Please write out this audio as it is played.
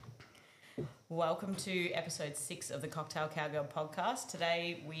Welcome to episode 6 of the Cocktail Cowgirl podcast.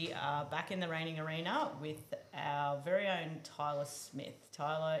 Today we are back in the reining arena with our very own Tyler Smith.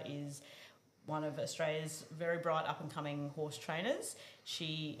 Tyler is one of Australia's very bright up-and-coming horse trainers.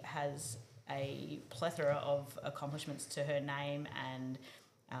 She has a plethora of accomplishments to her name, and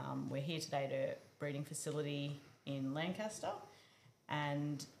we're here today at a breeding facility in Lancaster.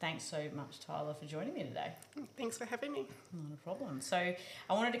 And thanks so much, Tyler, for joining me today. Thanks for having me. Not a problem. So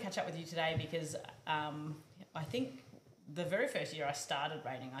I wanted to catch up with you today because I think the very first year I started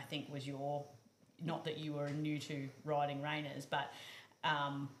reining, I think was not that you were new to riding reiners, but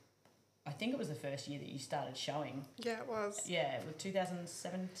I think it was the first year that you started showing. Yeah, it was. Yeah, it was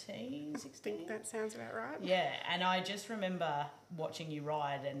 2017, 16? I think that sounds about right. Yeah, and I just remember watching you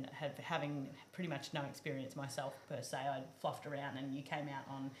ride and having pretty much no experience myself per se. I fluffed around and you came out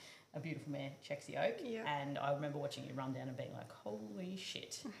on a beautiful mare, Chexy Oak, and I remember watching you run down and being like, holy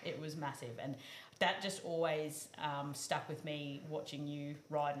shit, it was massive. And that just always stuck with me, watching you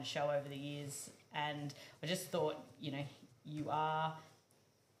ride and show over the years. And I just thought, you are...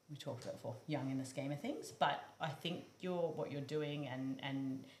 we talked about before, young in the scheme of things, but I think what you're doing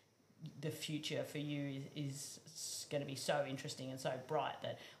and the future for you is going to be so interesting and so bright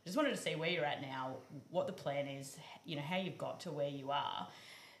that I just wanted to see where you're at now, what the plan is, how you've got to where you are.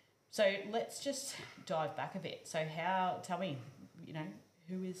 So let's just dive back a bit. So tell me,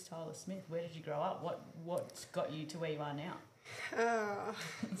 who is Tyler Smith? Where did you grow up? What's got you to where you are now?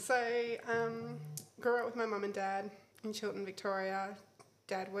 Grew up with my mum and dad in Chiltern, Victoria.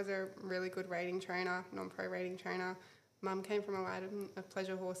 Dad was a really good reining trainer, non-pro reining trainer. Mum came from a line of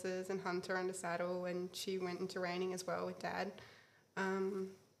pleasure horses and hunter under saddle, and she went into reining as well with Dad.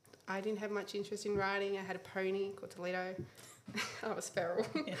 I didn't have much interest in riding. I had a pony called Toledo. I was feral.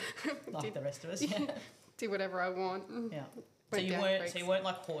 Yeah, like the rest of us, yeah. Did whatever I want. Yeah. So you weren't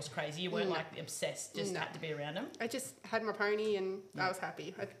like horse crazy. You weren't like obsessed. Just had to be around them. I just had my pony and I was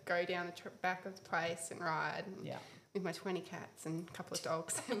happy. I'd go down the back of the place and ride. And with my 20 cats and a couple of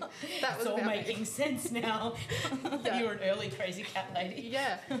dogs. And that was all making sense now. You were an early crazy cat lady.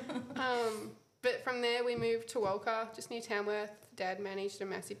 Yeah. But from there we moved to Walker, just near Tamworth. Dad managed a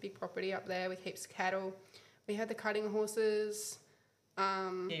massive big property up there with heaps of cattle. We had the cutting horses.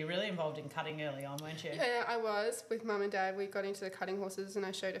 You're really involved in cutting early on, weren't you? Yeah, I was. With Mum and Dad, we got into the cutting horses and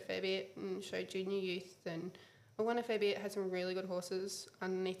I showed a fair bit and showed junior youth, and I won a fair bit, had some really good horses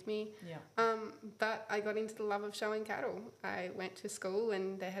underneath me. Yeah. But I got into the love of showing cattle. I went to school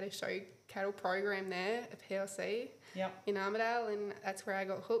and they had a show cattle program there at PLC in Armidale, and that's where I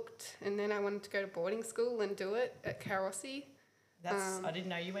got hooked. And then I wanted to go to boarding school and do it at Carrossie. I didn't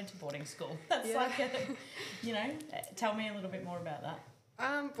know you went to boarding school. That's tell me a little bit more about that.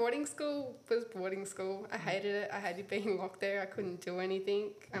 Boarding school was boarding school. I hated it. I hated being locked there. I couldn't do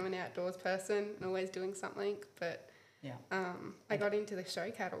anything. I'm an outdoors person and always doing something. But I got into the show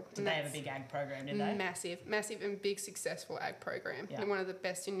cattle. Did they have a big ag program, did they? Massive and big successful ag program. Yeah. And one of the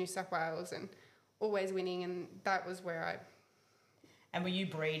best in New South Wales and always winning. And that was where I... And were you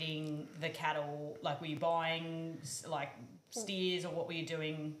breeding the cattle, like were you buying like steers, or what were you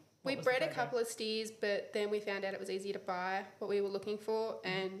doing? We bred a couple of steers, but then we found out it was easier to buy what we were looking for.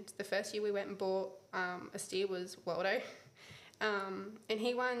 And the first year we went and bought a steer was Waldo. And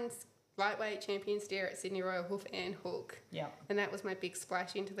he won lightweight champion steer at Sydney Royal Hoof and Hook. Yeah. And that was my big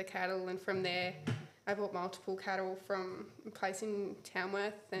splash into the cattle. And from there, I bought multiple cattle from a place in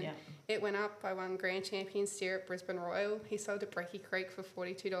Tamworth, and it went up. I won grand champion steer at Brisbane Royal. He sold at Brecky Creek for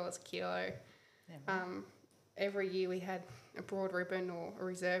 $42 a kilo. Yeah. Every year we had a broad ribbon or a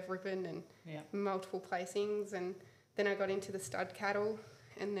reserve ribbon and multiple placings. And then I got into the stud cattle,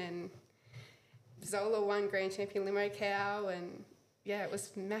 and then Zola won grand champion limo cow, and it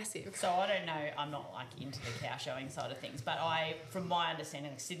was massive. So I don't know, I'm not like into the cow showing side of things, but from my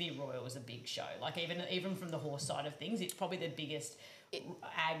understanding, Sydney Royal was a big show. Like even from the horse side of things, it's probably the biggest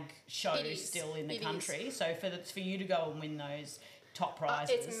ag show still in the country. Is. So for you to go and win those top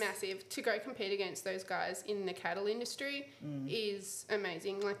prizes. It's massive. To go compete against those guys in the cattle industry is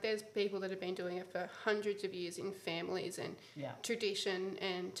amazing. Like there's people that have been doing it for hundreds of years in families and tradition,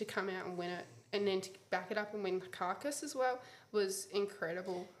 and to come out and win it and then to back it up and win the carcass as well was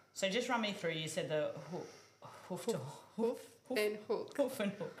incredible. So just run me through, you said the hoof and hook. Hoof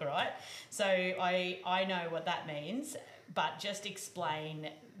and hook, right? So I know what that means, but just explain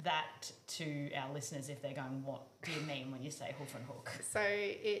that to our listeners if they're going, what do you mean when you say hoof and hook? So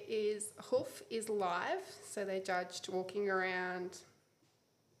it is, hoof is live, so they're judged walking around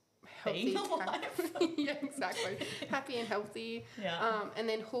healthy. Being alive. Yeah, exactly. Happy and healthy. Yeah. And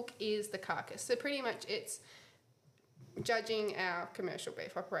then hook is the carcass. So pretty much it's judging our commercial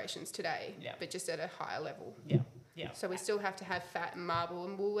beef operations today, but just at a higher level. Yeah. Yeah. So we still have to have fat and marble,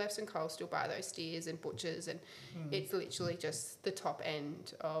 and Woolworths and Coles still buy those steers and butchers, and it's literally just the top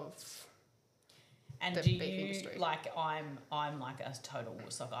end of the beef industry. Like I'm like a total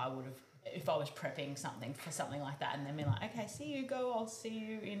wuss. Like I would have, if I was prepping something for something like that, and then be like, okay, I'll see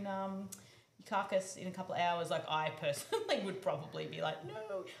you in carcass in a couple of hours. Like I personally would probably be like,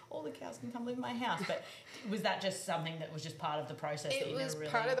 no, all the cows can come live in my house. But was that just something that was just part of the process? It was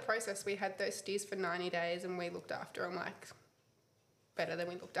part of the process. We had those steers for 90 days and we looked after them like better than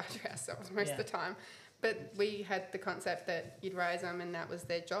we looked after ourselves most of the time. But we had the concept that you'd raise them and that was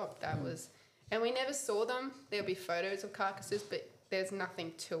their job. That was, and we never saw them. There'll be photos of carcasses, but there's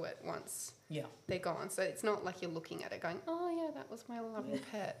nothing to it once they're gone. So it's not like you're looking at it going, oh yeah, that was my lovely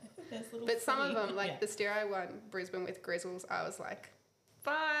pet. But some of them, like the steer I won Brisbane with Grizzles, I was like,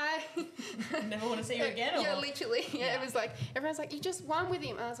 bye. Never want to see you again? Yeah, literally. Yeah, it was like, everyone's like, you just won with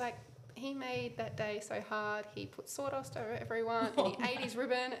him. I was like, he made that day so hard. He put sawdust over everyone and he ate his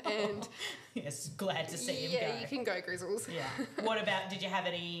ribbon and... Yes, glad to see him go. Yeah, you can go, Grizzles. Yeah. What about, did you have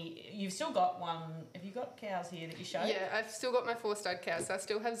any... You've still got one... Have you got cows here that you showed? Yeah, I've still got my 4 stud cows. So I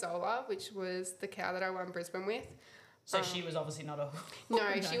still have Zola, which was the cow that I won Brisbane with. So she was obviously not a...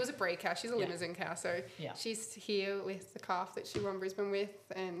 No, she was a breed cow. She's a limousine cow. So she's here with the calf that she won Brisbane with.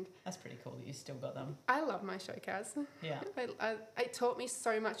 And that's pretty cool that you still got them. I love my show cows. Yeah. It taught me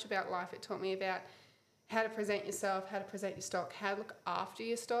so much about life. It taught me about how to present yourself, how to present your stock, how to look after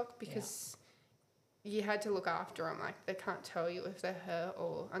your stock, because you had to look after them. Like, they can't tell you if they're hurt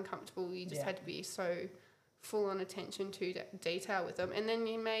or uncomfortable. You just had to be so full on attention to detail with them. And then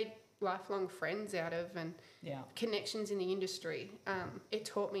you made lifelong friends out of and connections in the industry. It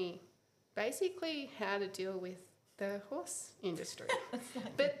taught me basically how to deal with the horse industry,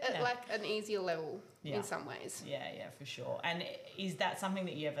 but at like an easier level in some ways. Yeah, for sure. And is that something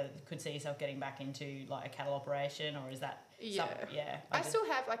that you ever could see yourself getting back into, like a cattle operation, or is that I still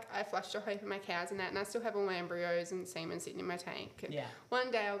have, like, I flushed a heap of my cows and that, and I still have all my embryos and semen sitting in my tank. And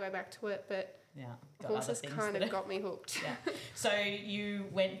one day I'll go back to it, but horses kind of got me hooked. So you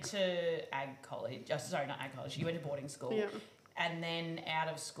went to ag college. Sorry, not ag college. You went to boarding school. Yeah. And then out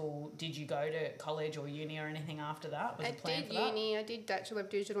of school, did you go to college or uni or anything after that? Was I did uni. I did Bachelor of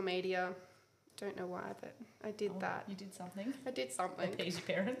Digital Media. Don't know why, but I did that. You did something? I did something. Appease your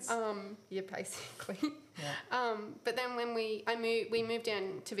parents? Yeah, basically. Yeah. But then when we moved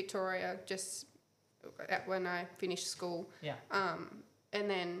down to Victoria just when I finished school. Yeah. And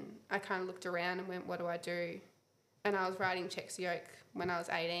then I kind of looked around and went, what do I do? And I was riding Chex Yoke when I was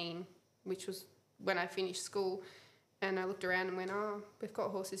 18, which was when I finished school. And I looked around and went, oh, we've got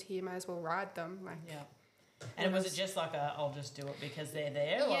horses here, might as well ride them. Like, and was it just like I'll just do it because they're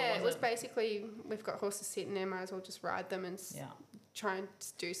there? Yeah, it was basically, we've got horses sitting there, might as well just ride them and try and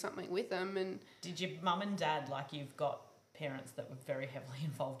do something with them. And did your mum and dad, like, you've got parents that were very heavily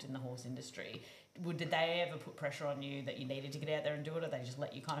involved in the horse industry, did they ever put pressure on you that you needed to get out there and do it, or they just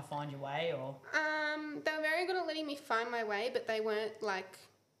let you kind of find your way? Or they were very good at letting me find my way, but they weren't like,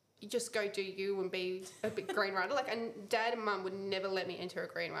 you just go do you and be a big green rider. Like, and Dad and Mum would never let me enter a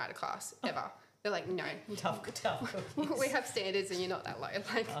green rider class ever. They're like, no. Tough. We have standards and you're not that low.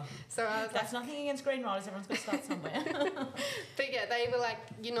 Like, so I was that's nothing against green riders. Everyone's got to start somewhere. But yeah, they were like,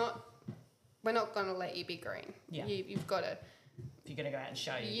 we're not going to let you be green. Yeah. You've got to. If you're going to go out and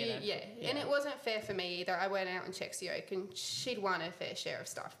show, yeah. And it wasn't fair for me either. I went out and checked Yoke and she'd won her fair share of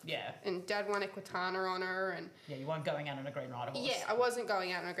stuff. Yeah. And Dad won Equitana on her. And yeah, you weren't going out on a green rider horse. Yeah, I wasn't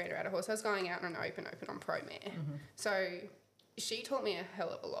going out on a green rider horse. I was going out on an open on pro mare. Mm-hmm. So she taught me a hell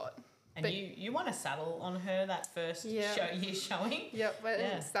of a lot. And you won a saddle on her that first year showing. Yep,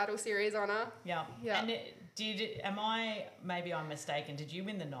 saddle series on her. Yeah. And maybe I'm mistaken, did you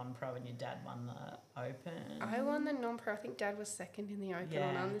win the non-pro and your dad won the open? I won the non-pro. I think Dad was second in the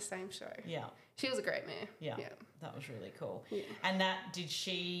open on the same show. Yeah. She was a great mare. Yeah. That was really cool. Yeah. And did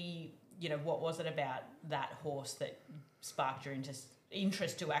she, what was it about that horse that sparked your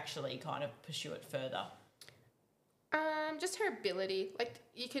interest to actually kind of pursue it further? Just her ability. Like,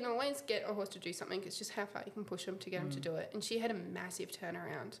 you can always get a horse to do something. It's just how far you can push them to get them to do it. And she had a massive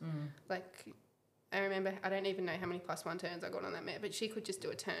turnaround. Like, I remember, I don't even know how many +1 turns I got on that mare, but she could just do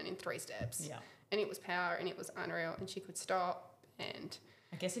a turn in 3 steps. Yeah. And it was power and it was unreal and she could stop and...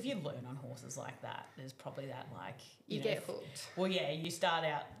 I guess if you learn on horses like that, there's probably that, like... You get hooked. Well, yeah, you start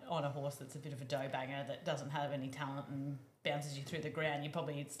out on a horse that's a bit of a dough banger that doesn't have any talent and bounces you through the ground,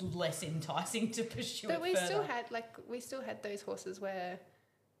 it's less enticing to pursue it further. But we still had those horses where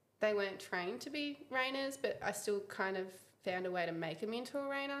they weren't trained to be reiners, but I still kind of found a way to make them into a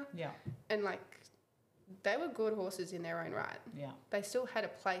reiner. Yeah. And, like, they were good horses in their own right. Yeah. They still had a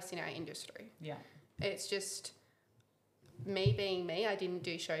place in our industry. Yeah. It's just me being me. I didn't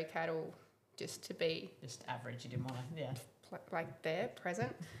do show cattle just to be... Just average. You didn't want to, yeah. Like there,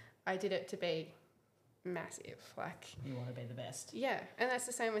 present. I did it to be massive. Like... You want to be the best. Yeah. And that's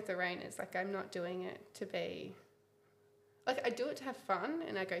the same with the reigners. Like, I'm not doing it to be... Like, I do it to have fun,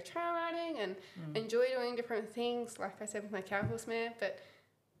 and I go trail riding and enjoy doing different things, like I said with my cow horse mare, but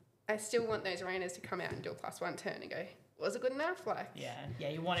I still want those reigners to come out and do a +1 turn and go, was it good enough? Like, yeah,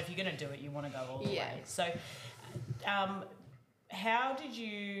 you want, if you're going to do it, you want to go all the way. So, how did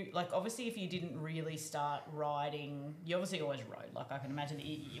you, like, obviously if you didn't really start riding, you obviously always rode, like I can imagine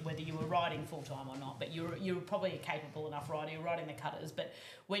that whether you were riding full-time or not, but you were probably a capable enough rider, you were riding the cutters, but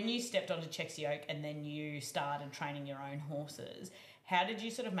when you stepped onto Chexie Oak and then you started training your own horses, how did you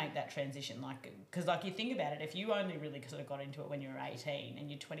sort of make that transition? Like, because like you think about it, if you only really sort of got into it when you were 18 and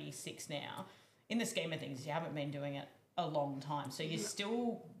you're 26 now, in the scheme of things, you haven't been doing it a long time, so you're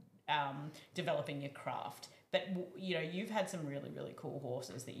still developing your craft. But, you know, you've had some really, really cool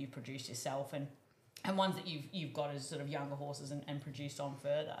horses that you've produced yourself and ones that you've got as sort of younger horses and produced on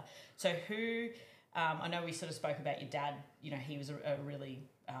further. So who, I know we sort of spoke about your dad, you know, he was a really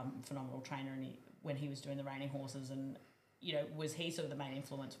phenomenal trainer and when he was doing the reining horses and, you know, was he sort of the main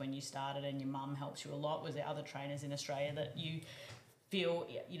influence when you started and your mum helped you a lot? Was there other trainers in Australia that you feel,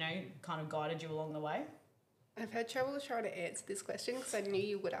 you know, kind of guided you along the way? I've had trouble trying to answer this question because I knew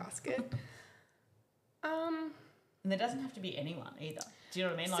you would ask it. And there doesn't have to be anyone either. Do you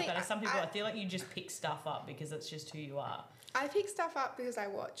know what I mean? Like, some people, I feel like you just pick stuff up because it's just who you are. I pick stuff up because I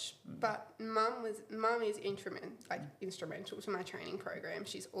watch, but mum is instrumental to my training program.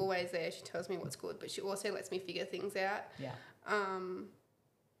 She's always there. She tells me what's good, but she also lets me figure things out. Yeah.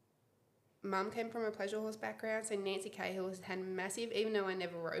 Mum came from a pleasure horse background, so Nancy Cahill has had massive, even though I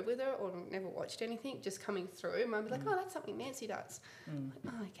never rode with her or never watched anything, just coming through, Mum was like, oh, that's something Nancy does.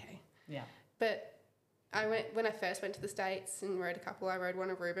 Like, oh, okay. Yeah. But when I first went to the States and rode a couple, I rode one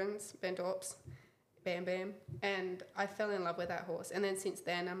of Ruben's, Ben Dorps, Bam Bam, and I fell in love with that horse. And then since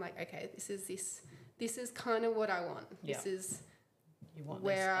then, I'm like, okay, this is kind of what I want. Yeah. This is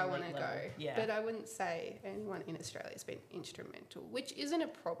where I want to go. Yeah. But I wouldn't say anyone in Australia has been instrumental, which isn't a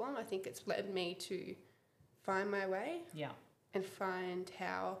problem. I think it's led me to find my way. Yeah. And find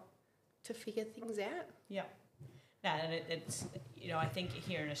how to figure things out. Yeah. No, and it's, you know, I think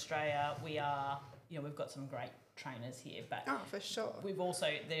here in Australia we are, you know, we've got some great trainers here, but oh, for sure, we've also,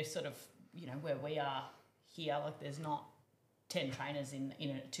 there's sort of, you know, where we are here, like there's not 10 trainers in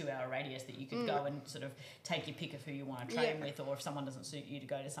a 2-hour radius that you could go and sort of take your pick of who you want to train with, or if someone doesn't suit you to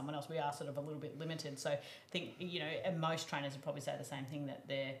go to someone else. We are sort of a little bit limited. So I think, you know, and most trainers would probably say the same thing, that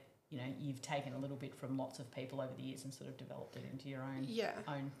they're, you know, you've taken a little bit from lots of people over the years and sort of developed it into your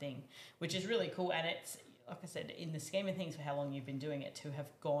own thing, which is really cool. And it's, like I said, in the scheme of things for how long you've been doing it, to have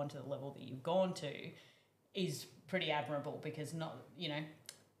gone to the level that you've gone to is pretty admirable, because not, you know,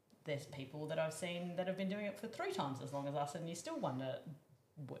 there's people that I've seen that have been doing it for 3 times as long as us, and you still wonder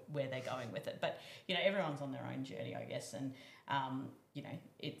where they're going with it. But, you know, everyone's on their own journey, I guess. And, you know,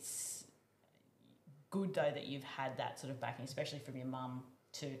 it's good, though, that you've had that sort of backing, especially from your mum,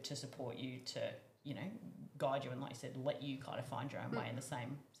 to support you, to, you know, guide you and, like you said, let you kind of find your own way in the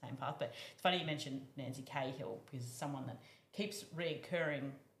same path. But it's funny you mentioned Nancy Cahill, because someone that keeps reoccurring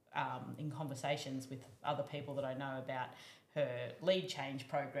in conversations with other people that I know about her lead change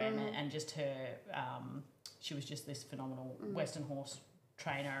program and just her, she was just this phenomenal Western horse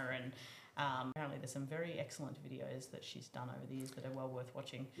trainer, and apparently there's some very excellent videos that she's done over the years that are well worth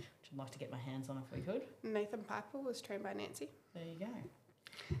watching, which I'd like to get my hands on if we could. Nathan Piper was trained by Nancy. There you go.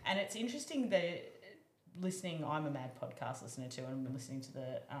 And it's interesting that listening, I'm a mad podcast listener too, and I'm listening to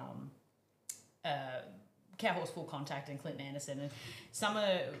the Cow Horse Full Contact and Clinton Anderson, and some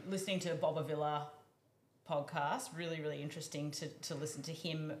are listening to Bob Avila podcast, really, really interesting to listen to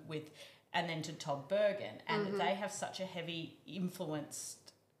him with, and then to Todd Bergen, and they have such a heavy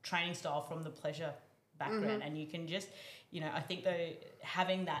influenced training style from the pleasure background, and you can just, you know, I think though,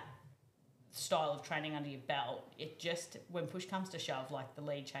 having that style of training under your belt, it just, when push comes to shove, like the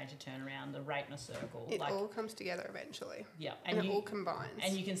lead change, a turnaround, the rate in a circle, it like, all comes together eventually. Yeah, and it all combines.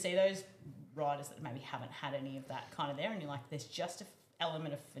 And you can see those riders that maybe haven't had any of that kind of there, and you're like, there's just an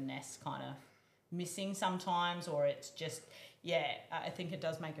element of finesse kind of missing sometimes, or it's just, I think it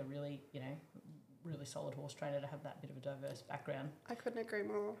does make a really, you know, really solid horse trainer to have that bit of a diverse background. I couldn't agree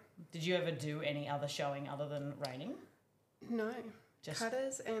more. Did you ever do any other showing other than reining? No. Just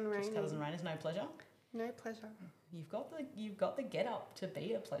cutters and reining. Just cutters and reiners, no pleasure? No pleasure. You've got the get up to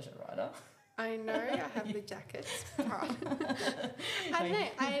be a pleasure rider. I know, I have the jackets. I don't know.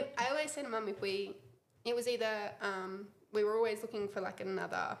 I always say to Mum, if we it was either we were always looking for like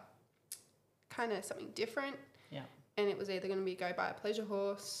another kind of something different. Yeah. And it was either going to be go buy a pleasure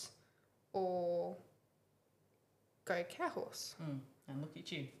horse or go cow horse. And look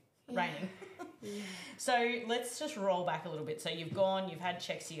at you, raining. Yeah. So let's just roll back a little bit. So you've had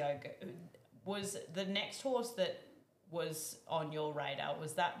Chexi Oak. Was the next horse that was on your radar,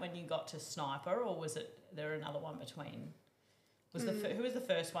 was that when you got to Sniper, or was it there another one between? Who was the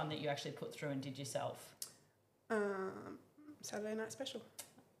first one that you actually put through and did yourself? Saturday Night Special.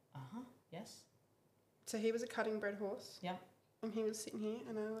 Yes. So he was a cutting bred horse. Yeah. And he was sitting here,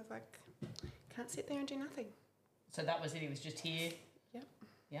 and I was like, can't sit there and do nothing. So that was it. He was just here. Yep.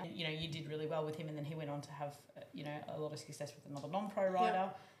 Yeah. You know, you did really well with him, and then he went on to have, a lot of success with another non-pro rider.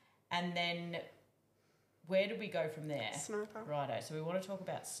 Yep. And then where did we go from there? Sniper. Righto. So we want to talk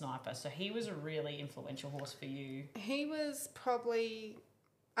about Sniper. So he was a really influential horse for you. He was probably,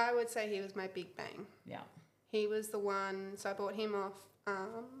 I would say he was my big bang. Yeah. He was the one, so I bought him off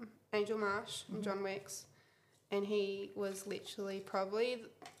Angel Marsh and John Wicks, and he was literally probably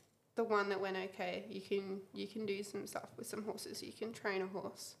the one that went, okay, you can do some stuff with some horses, you can train a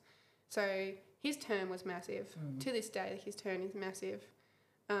horse. So his turn was massive. To this day, his turn is massive.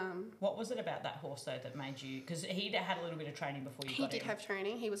 What was it about that horse though that made you? Because he'd had a little bit of training before you got him. He did have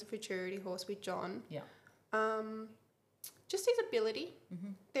training. He was a futurity horse with John. Yeah. Just his ability.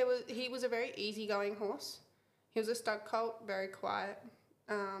 He was a very easygoing horse. He was a stud colt, very quiet.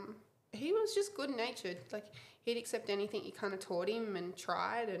 He was just good natured. Like he'd accept anything you kind of taught him and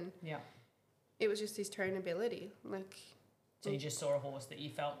tried, and it was just his trainability. Like, so you just saw a horse that you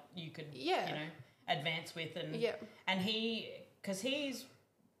felt you could, advance with, and and because he's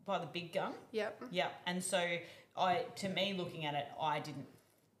by the big gun. Yep. Yep. And so to me, looking at it, I didn't,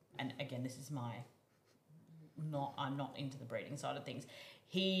 and again, this is I'm not into the breeding side of things.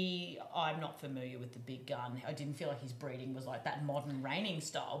 I'm not familiar with the big gun. I didn't feel like his breeding was like that modern reining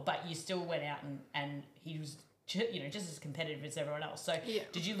style, but you still went out and he was, just as competitive as everyone else. So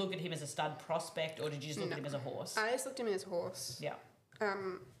did you look at him as a stud prospect, or did you just look at him as a horse? I just looked at him as a horse. Yeah.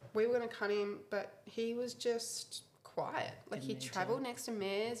 We were going to cut him, but he was just quiet. Like he travelled next to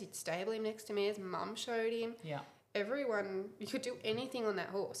mares, he'd stable him next to mares, mum showed him. Yeah. Everyone, you could do anything on that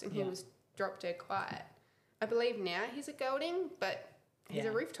horse and he was drop dead quiet. I believe now he's a gelding, but he's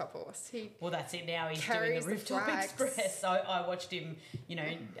a rooftop horse. Well, that's it. Now he's doing the Rooftop Express. So I watched him,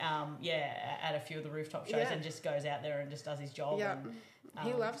 at a few of the rooftop shows and just goes out there and just does his job. Yeah. And,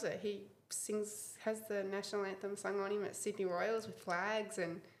 he loves it. He has the national anthem sung on him at Sydney Royals with flags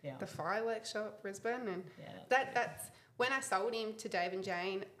and the fireworks show at Brisbane. And that's when I sold him to Dave and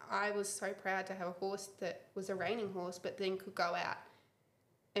Jane, I was so proud to have a horse that was a reining horse, but then could go out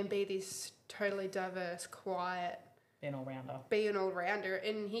and be this totally diverse, quiet, be an all-rounder.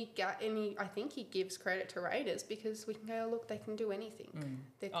 And I think he gives credit to raiders because we can go, look, they can do anything.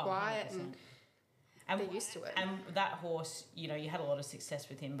 They're quiet 100%. And they're used to it. And that horse, you had a lot of success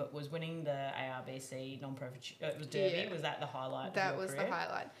with him, but was winning the ARBC non-pro, it was Derby. Yeah. Was that the highlight? That was the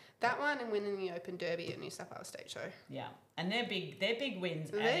highlight. That one and winning the Open Derby at New South Wales State Show. Yeah, and they're big wins.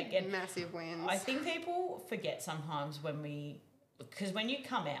 They're massive wins. I think people forget sometimes because when you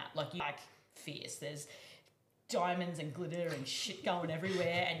come out, like fierce, there's diamonds and glitter and shit going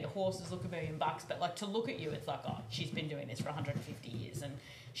everywhere, and your horses look $1 million, but like to look at you, it's like, oh, she's been doing this for 150 years and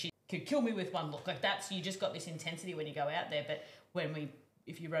she could kill me with one look. Like you just got this intensity when you go out there. But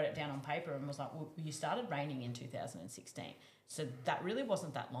if you wrote it down on paper and was like, well, you started reining in 2016, so that really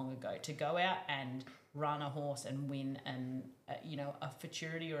wasn't that long ago. To go out and run a horse and win a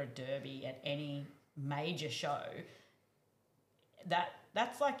futurity or a derby at any major show,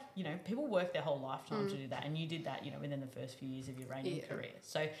 that's like, people work their whole lifetime to do that, and you did that, within the first few years of your reining career.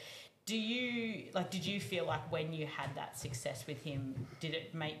 So did you feel like when you had that success with him, did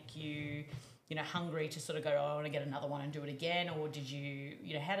it make you, hungry to sort of go, oh, I want to get another one and do it again? Or did you,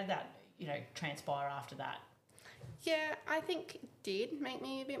 how did that, transpire after that? Yeah, I think it did make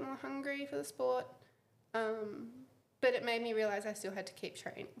me a bit more hungry for the sport. But it made me realise I still had to keep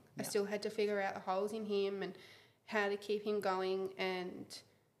training. I still had to figure out the holes in him and how to keep him going and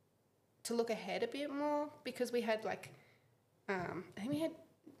to look ahead a bit more, because we had I think we had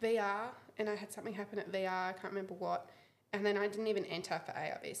VR and I had something happen at VR, I can't remember what, and then I didn't even enter for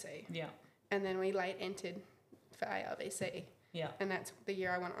ARBC. Yeah. And then we late entered for ARBC. Yeah. And that's the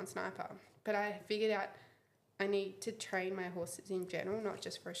year I went on Sniper. But I figured out I need to train my horses in general, not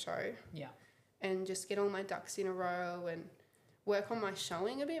just for a show. Yeah. And just get all my ducks in a row and work on my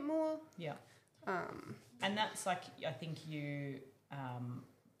showing a bit more. Yeah. And that's like, I think you,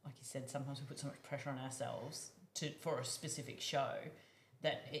 like you said, sometimes we put so much pressure on ourselves for a specific show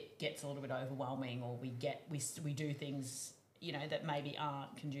that it gets a little bit overwhelming, or we do things, you know, that maybe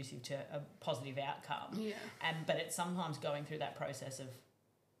aren't conducive to a positive outcome. Yeah. But it's sometimes going through that process of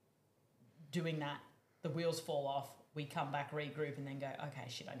doing that, the wheels fall off, we come back, regroup, and then go, okay,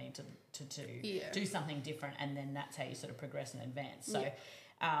 shit, I need to do something different, and then that's how you sort of progress and advance. So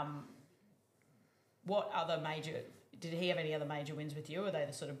what other did he have any other major wins with you? Are they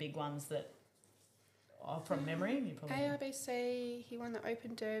the sort of big ones that are from memory? You probably ARBC, he won the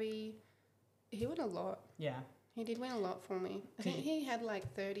Open Derby. He won a lot. Yeah. He did win a lot for me. I think he had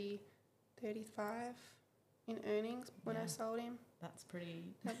like 30, 35 in earnings when I sold him. That was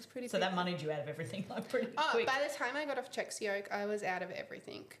pretty So big. That moneyed you out of everything like pretty quick. By the time I got off Chexy Oak, I was out of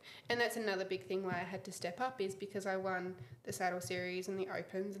everything. And that's another big thing why I had to step up, is because I won the Saddle Series and the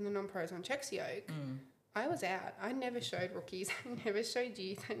Opens and the non-pros on Chexy Oak. I was out. I never showed rookies. I never showed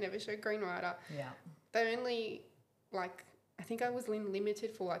youth. I never showed Green Rider. Yeah. They only, like, I think I was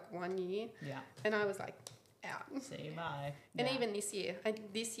limited for like 1 year. Yeah. And I was like, out. See you, bye. And even this year, I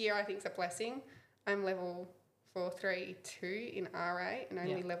think it's a blessing. I'm level 432 in RA and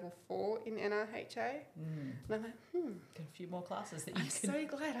only level 4 in NRHA. And I'm like, Got a few more classes that you I'm so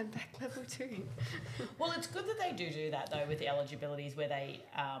glad I'm back level 2. Well, it's good that they do that though with the eligibilities where they,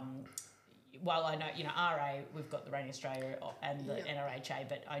 well, I know, you know, RA, we've got the Racing Australia and the NRHA,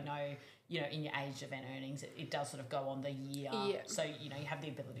 but I know, you know, in your age event earnings, it does sort of go on the year. Yeah. So, you know, you have the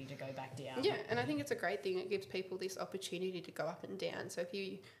ability to go back down. Yeah, and I think it's a great thing. It gives people this opportunity to go up and down. So if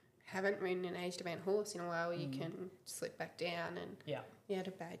you haven't ridden an aged event horse in a while, you can slip back down, and you had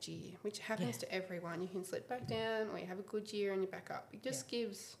a bad year, which happens to everyone. You can slip back down, or you have a good year and you're back up. It just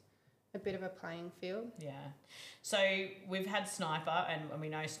gives a bit of a playing field. Yeah. So we've had Sniper, and we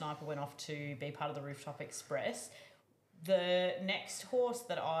know Sniper went off to be part of the Rooftop Express. The next horse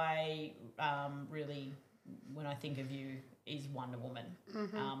that I really, when I think of you, is Wonder Woman.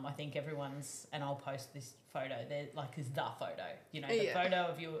 I think everyone's, and I'll post this photo, they're like, is the photo, you know, the photo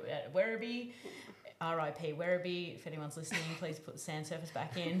of you at Werribee, RIP Werribee. If anyone's listening, please put the sand surface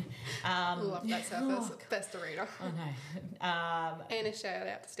back in. Love that surface. Best arena. I know. And a shout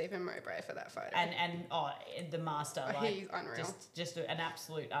out to Stephen Mowbray for that photo. And the master. Like, he's unreal. Just an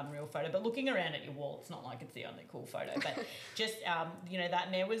absolute unreal photo. But looking around at your wall, it's not like it's the only cool photo. But just, you know, that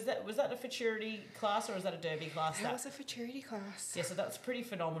mare, was that a futurity class or was that a derby class? That was a futurity class. Yeah, so that's pretty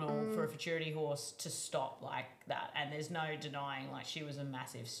phenomenal for a futurity horse to stop like that. And there's no denying, like, she was a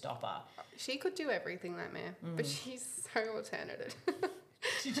massive stopper. She could do everything, that mare, but she's so alternative.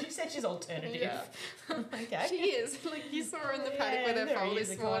 Did you say she's alternative? Yeah. Okay. She is. Like, you saw her in the paddock with her foal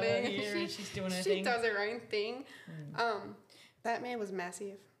this morning. She's doing her thing. She does her own thing. That mare was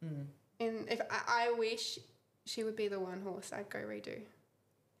massive. And if I wish she would be the one horse I'd go redo.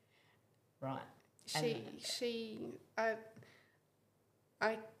 Right.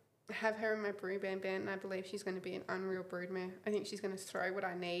 I have her in my broodmare band, and I believe she's going to be an unreal broodmare. I think she's going to throw what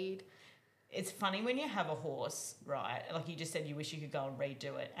I need. It's funny when you have a horse, right? Like you just said, you wish you could go and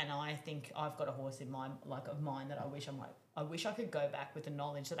redo it. And I think I've got a horse in mind, like of mine, that I wish I could go back with the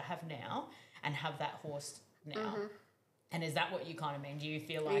knowledge that I have now and have that horse now. And is that what you kind of mean? Do you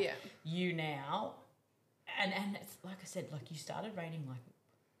feel like you now, and it's like I said, like you started raining like,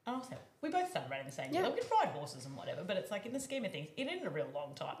 and I'll say, we both started raining the same year. Like, we could ride horses and whatever, but it's like in the scheme of things, it isn't a real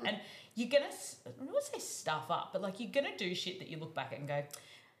long time. And you're going to, I don't want to say stuff up, but like you're going to do shit that you look back at and go,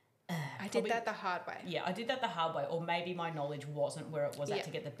 I did that the hard way. Yeah, I did that the hard way, or maybe my knowledge wasn't where it was at to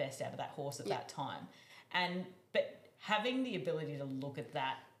get the best out of that horse at that time. But having the ability to look at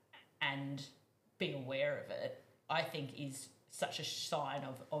that and be aware of it, I think is such a sign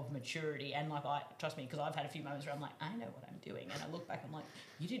of maturity. And like, trust me, because I've had a few moments where I'm like, I know what I'm doing, and I look back, I'm like,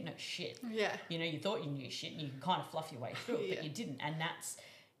 you didn't know shit. Yeah. You know, you thought you knew shit, and you can kind of fluff your way through it, but you didn't. And that's,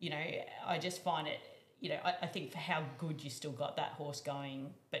 you know, I just find it, you know, I think for how good you still got that horse going,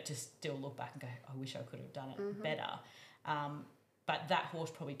 but to still look back and go, I wish I could have done it better. But that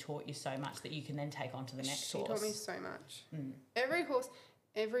horse probably taught you so much that you can then take on to the next horse. She taught me so much.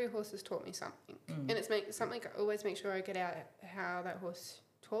 Every horse has taught me something. And it's something I always make sure I get out how that horse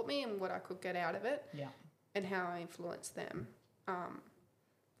taught me and what I could get out of it. Yeah. And how I influenced them.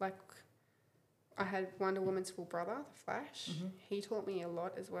 Like, I had Wonder Woman's full brother, the Flash. He taught me a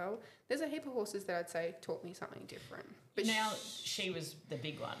lot as well. There's a heap of horses that I'd say taught me something different. But now she was the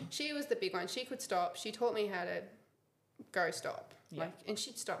big one. She was the big one. She could stop. She taught me how to go stop. Yeah. Like, and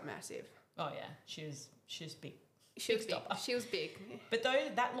she'd stop massive. Oh yeah, she was big. She was big. She was big. But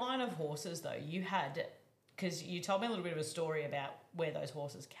that line of horses though, you had, because you told me a little bit of a story about where those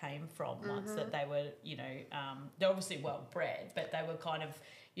horses came from once, that they were, you know, they're obviously well bred, but they were kind of,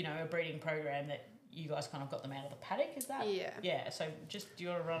 you know, a breeding program that you guys kind of got them out of the paddock, is that? Yeah. Yeah, so just, do you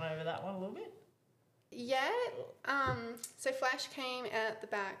want to run over that one a little bit? Yeah. So Flash came out the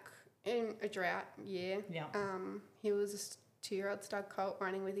back in a drought year. Yeah. He was a 2-year-old stud colt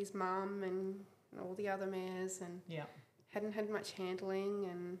running with his mum and all the other mares, and hadn't had much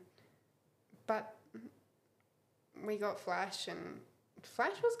handling, but we got Flash, and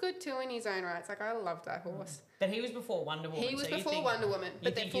Flash was good too in his own right. It's like, I loved that horse. But he was before Wonder Woman. He was before Wonder Woman,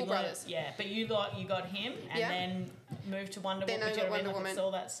 but they're full brothers. Yeah, but you got him and then moved to Wonder Woman. Then I got Wonder Woman. It's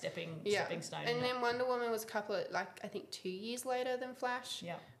all that stepping stone. And then Wonder Woman was a couple of, I think 2 years later than Flash.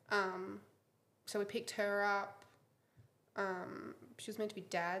 Yeah. So we picked her up. She was meant to be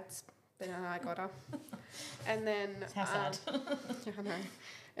Dad's, but then I got her. And then... How sad. Yeah, I know.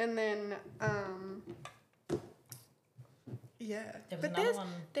 And then... yeah. There was another one.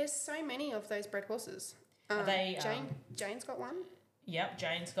 There's so many of those bred horses. Jane's got one. Yep,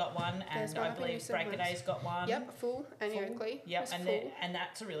 Jane's got one, and I believe Break a Day's got one. Yep, full. And Oakley. Yep, and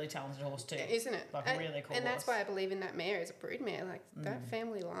that's a really talented horse too. Isn't it? Like a really cool And that's horse. why I believe in that mare as a brood mare. Like that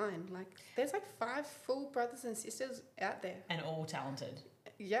family line. Like there's 5 full brothers and sisters out there. And all talented.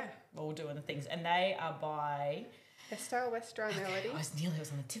 Yeah. All doing the things. And they are by... Estelle Westdry Melody. I was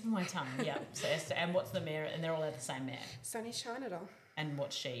on the tip of my tongue. Yeah. So and what's the mare? And they're all out the same mare. Sunny Shiner. And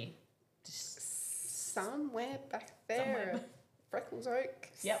what's she? Somewhere back there. Freckles Oak.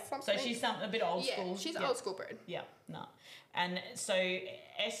 Yep. Something. So she's a bit old school. Yeah, she's old school bred. Yeah. No. And so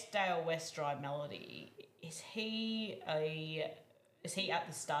Estelle Westdry Melody, is he at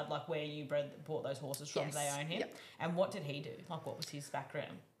the stud, like where you bought those horses from? Yes. They own him. Yep. And what did he do? Like, what was his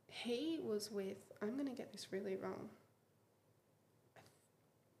background? He was with, I'm going to get this really wrong.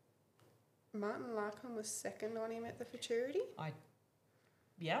 Martin Larkham was second on him at the Futurity. I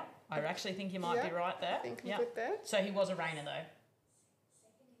actually think you might be right there. I think I'm good there. So he was a reiner though.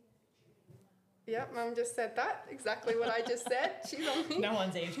 Yep, Mum just said that. Exactly what I just said. She's on me. No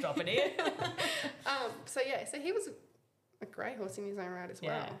one's eavesdropping here. So he was a great horse in his own right as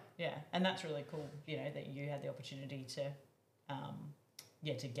well. Yeah, and that's really cool, that you had the opportunity to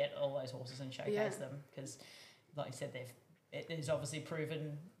to get all those horses and showcase them, because like you said, there's obviously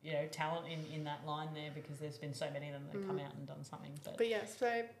proven talent in that line there, because there's been so many of them that come out and done something. But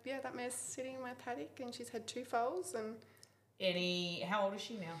that mare's sitting in my paddock, and she's had 2 foals. And how old is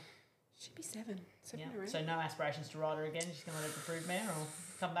she now? She'd be 7 around. So no aspirations to ride her again? She's going to let the brood mare or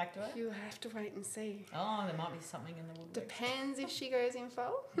come back to her? You have to wait and see. Oh, there might be something in the woodwork. Depends if she goes in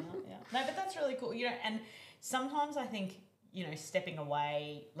foal. Yeah. No, but that's really cool. And sometimes I think, stepping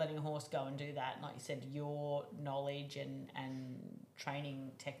away, letting a horse go and do that, like you said, your knowledge and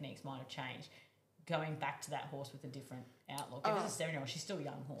training techniques might have changed. Going back to that horse with a different outlook. If it's a 7-year-old, she's still a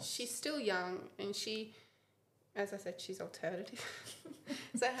young horse. She's still young, and she, as I said, she's alternative.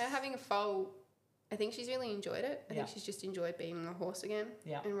 So her having a foal, I think she's really enjoyed it. I think she's just enjoyed being on the horse again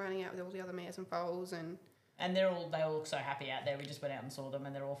and running out with all the other mares and foals. And they all look so happy out there. We just went out and saw them,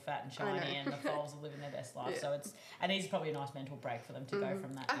 and they're all fat and shiny, and the foals are living their best life. So it's probably a nice mental break for them to go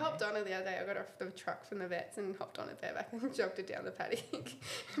from that. I hopped on her the other day. I got off the truck from the vets and hopped on it bareback and jogged it down the paddock.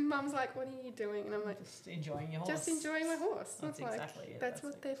 Mum's like, "What are you doing?" And I'm like, "Just enjoying your horse." Just enjoying my horse. That's exactly it. That's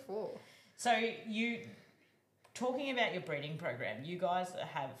what they're for. So talking about your breeding program, you guys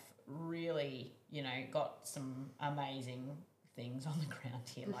have really, got some amazing things on the ground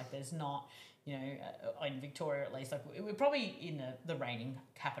here. Like there's not, in Victoria at least, like we're probably in the reigning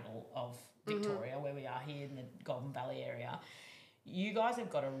capital of Victoria, where we are here in the Golden Valley area. You guys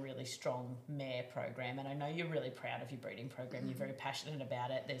have got a really strong mare program, and I know you're really proud of your breeding program. You're very passionate about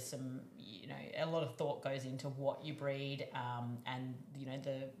it. There's some, a lot of thought goes into what you breed, and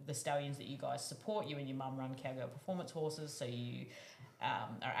the stallions that you guys support. You and your mum run Cowgirl Performance Horses, so you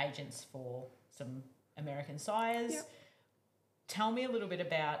are agents for some American sires. Yep. Tell me a little bit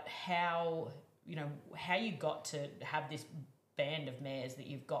about how you got to have this band of mares that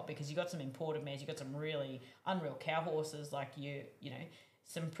you've got, because you've got some imported mares, you've got some really unreal cow horses, like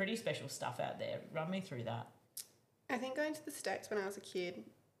some pretty special stuff out there. Run me through that. I think going to the States when I was a kid,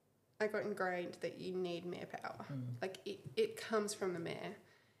 I got ingrained that you need mare power. Like it comes from the mare,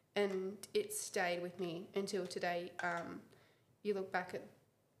 and it stayed with me until today. You look back at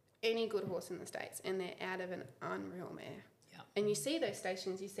any good horse in the States and they're out of an unreal mare. Yeah. And you see those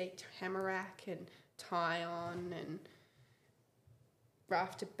stations, you see Tamarack and Tyon and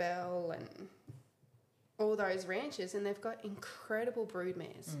Rafter Bell and all those ranches, and they've got incredible brood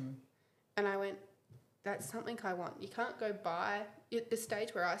mares. And I went, that's something I want. You can't go buy, at the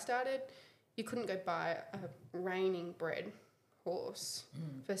stage where I started, you couldn't go buy a reigning bred horse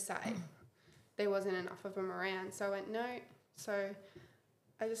for sale. There wasn't enough of them around. So I went, no. So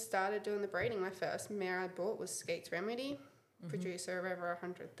I just started doing the breeding. My first mare I bought was Skeets Remedy, producer of over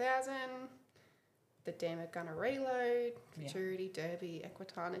 100,000, the Damn Gunner Reload, Futurity Derby,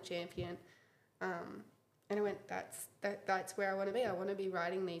 Equitana champion. And I went, that's where I want to be. I want to be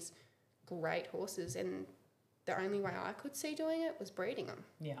riding these great horses, and the only way I could see doing it was breeding them.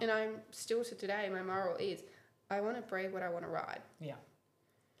 Yeah. And I'm still to today, my moral is I want to breed what I want to ride. Yeah.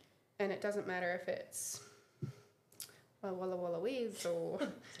 And it doesn't matter if it's my Walla Walla Whiz or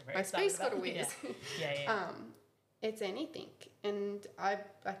my Space Scott Whiz. Yeah. It's anything. And I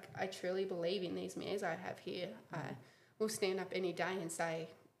truly believe in these mares I have here. I will stand up any day and say,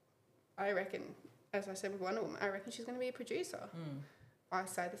 I reckon, as I said with one of them, I reckon she's going to be a producer. I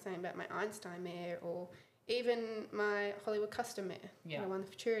say the same about my Einstein mare, or even my Hollywood Custom mare that I won the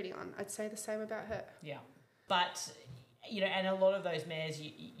Futurity on. I'd say the same about her. Yeah. But, you know, and a lot of those mares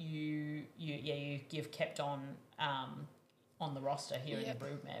you've kept on the roster here in the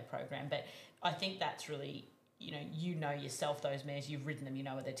Broodmare program. But I think that's really, you know yourself, those mares, you've ridden them, you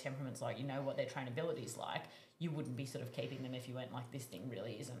know what their temperament's like, you know what their trainability's like. You wouldn't be sort of keeping them if you went like, this thing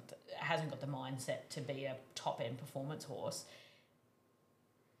really hasn't got the mindset to be a top-end performance horse.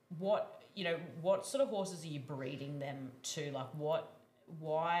 What sort of horses are you breeding them to? Like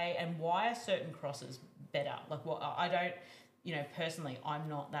why are certain crosses better? Like I don't, personally, I'm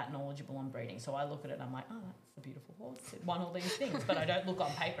not that knowledgeable on breeding. So I look at it and I'm like, oh, that's a beautiful horse. It won all these things. But I don't look on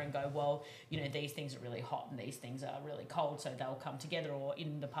paper and go, well, these things are really hot and these things are really cold, so they'll come together. Or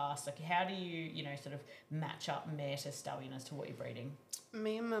in the past, like how do you, sort of match up mare to stallion as to what you're breeding?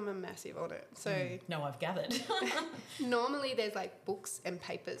 Me and Mum are massive on it. So no, I've gathered. Normally there's like books and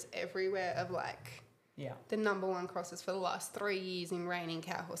papers everywhere of like the number one crosses for the last 3 years in reining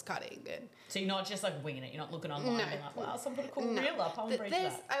cow horse cutting. And so you're not just like winging it. You're not looking online and like, wow, someone put a cool reel up. I want to breed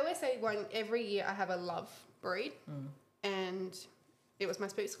that. I always say every year I have a love breed, and it was my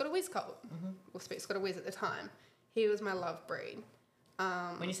Spook Scott Whiz colt. Or Spook Scott Whiz at the time. He was my love breed.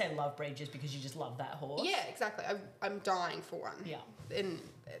 When you say love breed, just because you just love that horse? Yeah, exactly. I'm dying for one. Yeah. And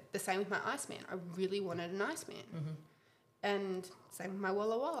the same with my Iceman. I really wanted an Iceman. And same with my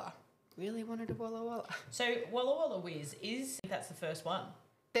Walla Walla. Really wanted a Walla Walla. So Walla Walla Whiz that's the first one?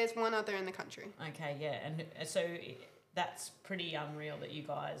 There's one other in the country. Okay, yeah. And so that's pretty unreal that you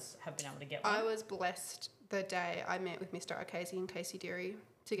guys have been able to get one. I was blessed the day I met with Mr. Arcasi and Casey Deary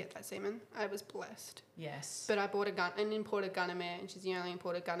to get that semen. I was blessed. Yes. But I bought an imported gunner mare, and she's the only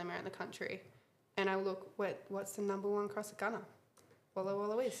imported gunner mare in the country. And I look, what's the number one cross of gunner? Walla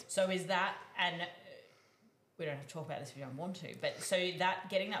Walla Whiz. So is that, and we don't have to talk about this if you don't want to, but so that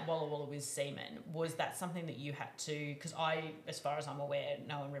getting that Walla Walla Whiz semen, was that something that you had to, because as far as I'm aware,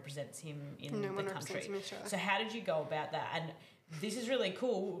 no one represents him in the country. So how did you go about that? And this is really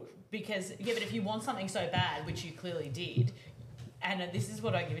cool because, but if you want something so bad, which you clearly did, and this is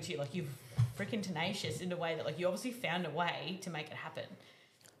what I give it to you, like you're freaking tenacious in a way that like you obviously found a way to make it happen.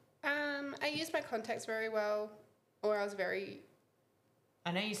 I used my contacts very well, or I was very...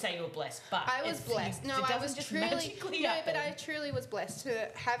 I know you say you were blessed, but... I was blessed. No, I was truly... No, but I truly was blessed to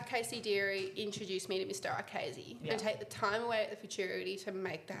have Casey Deary introduce me to Mr. Arcasi and take the time away at the Futurity to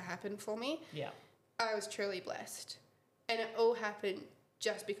make that happen for me. Yeah. I was truly blessed. And it all happened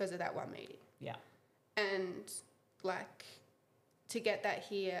just because of that one meeting. Yeah. And, like, to get that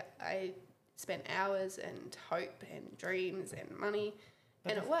here, I spent hours and hope and dreams and money,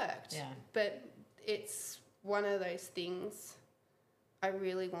 and it worked. Yeah. But it's one of those things... I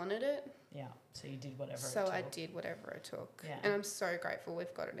really wanted it. Yeah, so you did whatever it took. So I did whatever it took. Yeah. And I'm so grateful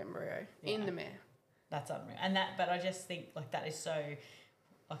we've got an embryo in the mare. That's unreal. But I just think, like, that is so,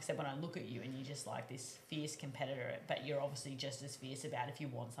 like I said, when I look at you and you're just like this fierce competitor, but you're obviously just as fierce about if you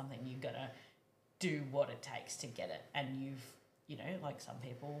want something, you've got to do what it takes to get it. And you've, like some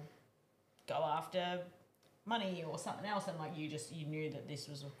people go after money or something else, and like you knew that this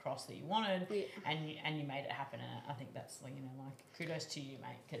was a cross that you wanted, and you made it happen. And I think that's like kudos to you,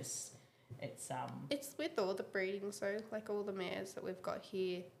 mate, because it's with all the breeding. So like all the mares that we've got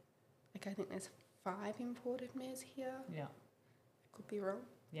here, like I think there's 5 imported mares here. Yeah, could be wrong.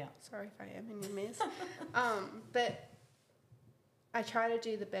 Yeah, sorry if I am in your mares. But I try to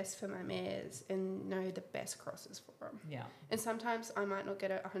do the best for my mares and know the best crosses for them. Yeah. And sometimes I might not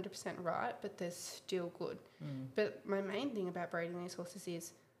get it 100% right, but they're still good. But my main thing about breeding these horses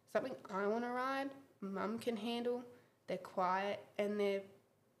is something I want to ride, Mum can handle, they're quiet, and they're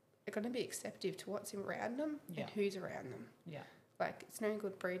going to be acceptive to what's around them and who's around them. Yeah. Like, it's no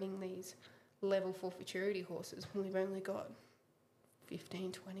good breeding these level 4 Futurity horses when we've only got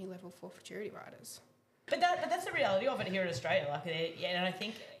 15, 20 level 4 Futurity riders. But that's the reality of it here in Australia. Like, and I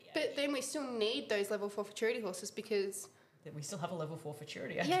think... But then we still need those level 4 Futurity horses because that we still have a level 4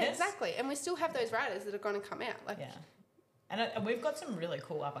 futurity, I yeah, guess. exactly. And we still have those riders that are going to come out. Like, yeah. And we've got some really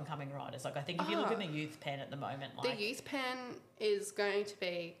cool up-and-coming riders. Like, I think if you look at the youth pen at the moment... like the youth pen is going to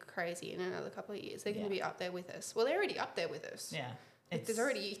be crazy in another couple of years. They're going to be up there with us. Well, they're already up there with us. Yeah. Like, there's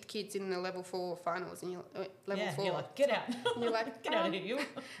already youth kids in the level 4 finals, and you're level 4. You're like, get out. And you're like, get out of here, you.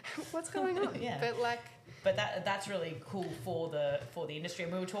 What's going on? Yeah. But that's really cool for the industry.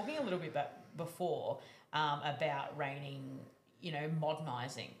 And we were talking a little bit before about reining, you know,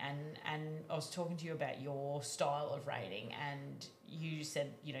 modernising, and I was talking to you about your style of reining, and you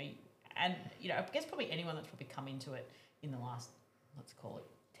said, you know, and you know, I guess probably anyone that's probably come into it in the last, let's call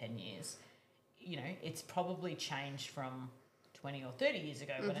it 10 years, you know, it's probably changed from 20 or 30 years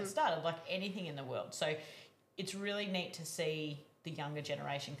ago when it started, like anything in the world. So it's really neat to see the younger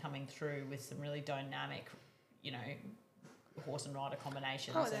generation coming through with some really dynamic, you know, horse and rider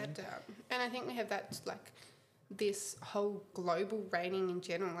combinations. Oh, and I think we have that, like, this whole global reining in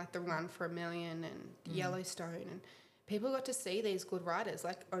general, like the Run for a Million and Yellowstone, and people got to see these good riders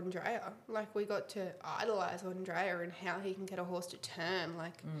like Andrea. Like, we got to idolise Andrea and how he can get a horse to turn,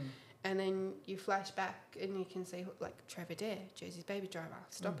 like... And then you flash back and you can see, like, Trevor Dare, Jersey's Baby Driver,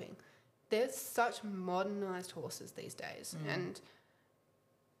 stopping. There's such modernised horses these days, and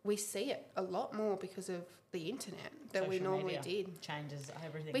we see it a lot more because of the internet than we normally did. Changes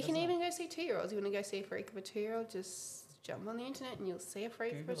everything. We can even go see 2-year-olds. You want to go see a freak of a 2-year-old, just jump on the internet and you'll see a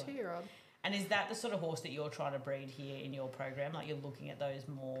freak of a 2-year-old. And is that the sort of horse that you're trying to breed here in your program? Like, you're looking at those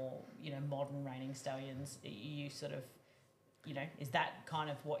more, you know, modern reining stallions, you sort of... You know, is that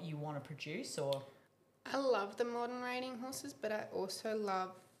kind of what you want to produce, or? I love the modern reining horses, but I also love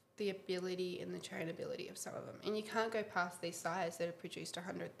the ability and the trainability of some of them. And you can't go past these sires that have produced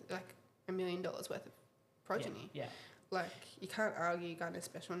 $1 million worth of progeny. Yeah. Like, you can't argue Gunner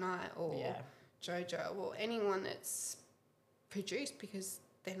Special Night or Jojo or anyone that's produced, because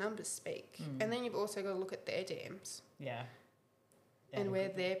their numbers speak. And then you've also got to look at their dams. Yeah. And where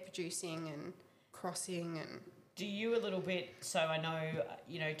they're producing and crossing and... Do you a little bit, so I know,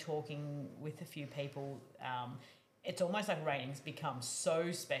 you know, talking with a few people, it's almost like reigning's become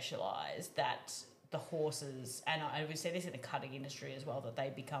so specialised that the horses, and I would say this in the cutting industry as well, that they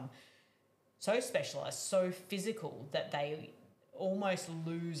become so specialised, so physical, that they almost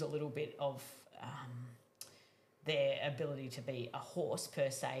lose a little bit of their ability to be a horse per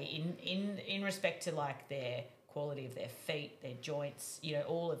se, in respect to like their quality of their feet, their joints, you know,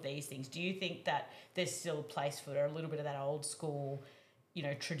 all of these things. Do you think that there's still a place for a little bit of that old school, you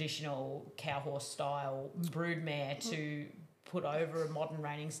know, traditional cow horse style broodmare to put over a modern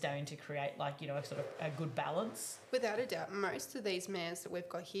reining stone to create, like, you know, a sort of a good balance? Without a doubt, most of these mares that we've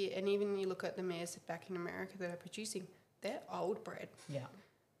got here, and even you look at the mares back in America that are producing, they're old bred. Yeah.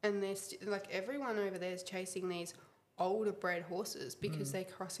 And they're like, everyone over there is chasing these older bred horses because they're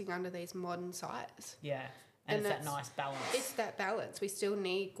crossing under these modern sires. Yeah. And it's that nice balance. It's that balance. We still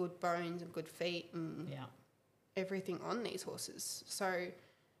need good bones and good feet and everything on these horses. So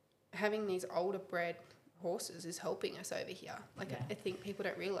having these older bred horses is helping us over here. Like, I think people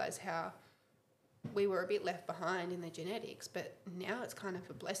don't realise how we were a bit left behind in the genetics, but now it's kind of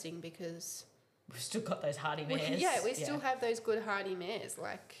a blessing because... We've still got those hardy mares. We still have those good hardy mares.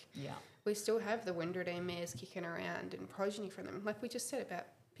 Like, we still have the Windradine mares kicking around and progeny from them. Like we just said about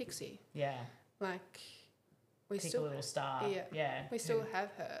Pixie. Yeah. Like... We still a little star. Yeah. We still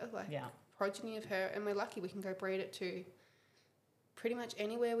have her, like progeny of her, and we're lucky we can go breed it to pretty much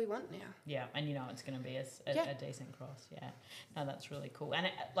anywhere we want now. Yeah, and you know it's going to be a decent cross. Yeah, no, that's really cool. And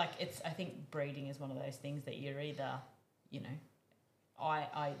I think breeding is one of those things that you're either, you know,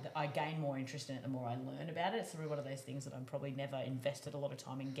 I gain more interest in it the more I learn about it. It's really one of those things that I'm probably never invested a lot of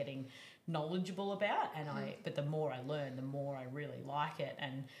time in getting knowledgeable about, and but the more I learn, the more I really like it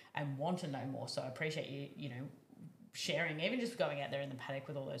and want to know more. So I appreciate you know, sharing, even just going out there in the paddock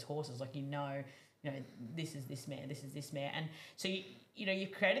with all those horses, like, you know, this is this mare, this is this mare. And so you know,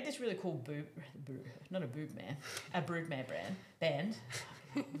 you've created this really cool not a broodmare band.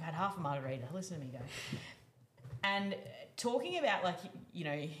 I've had half a margarita, listen to me go. And talking about, like, you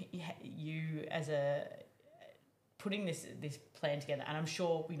know, you as a putting this plan together, and I'm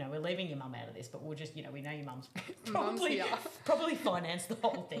sure, you know, we're leaving your mum out of this, but we'll just, you know, we know your mum's probably financed the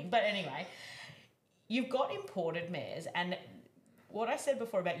whole thing. But anyway, you've got imported mares, and what I said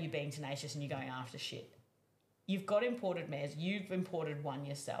before about you being tenacious and you going after shit, you've got imported mares, you've imported one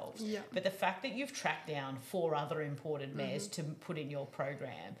yourselves. Yeah. But the fact that you've tracked down 4 other imported mares to put in your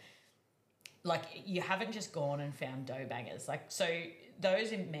program, like, you haven't just gone and found dough bangers. Like, so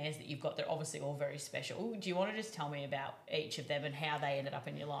those mares that you've got, they're obviously all very special. Do you want to just tell me about each of them and how they ended up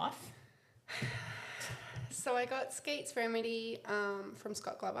in your life? So I got Skeets Remedy from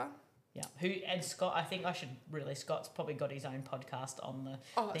Scott Glover. Yeah, Scott, I think Scott's probably got his own podcast on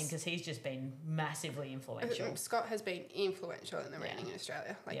the thing because he's just been massively influential. Scott has been influential in the reining in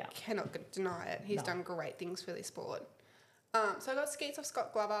Australia. Cannot deny it. He's done great things for this sport. So I got Skeets off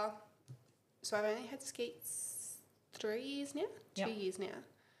Scott Glover. So I've only had Skeets 3 years now, 2 years now.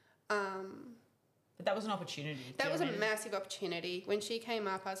 But that was an opportunity. That was a massive opportunity. When she came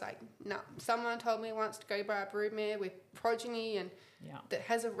up, I was like, no. Someone told me once to go buy a broodmare with progeny and that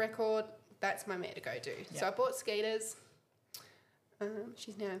has a record. That's my mare to go do. Yep. So I bought Skeeters.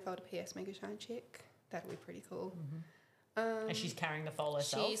 She's now in foal to PS Mega Shine Chick. That'll be pretty cool. Mm-hmm. And she's carrying the foal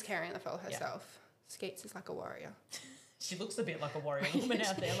herself? She's carrying the foal herself. Yep. Skeets is like a warrior. She looks a bit like a warrior woman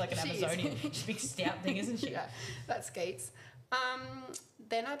out there, like an Amazonian. She's a big stout thing, isn't she? Yeah, that's Skeets.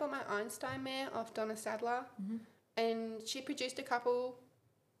 Then I bought my Einstein mare off Donna Sadler, and she produced a couple.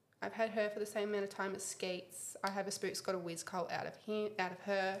 I've had her for the same amount of time as Skeets. I have a Spook's got a whiz colt out of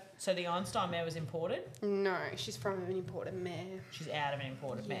her. So the Einstein mare was imported? No, she's from an imported mare. She's out of an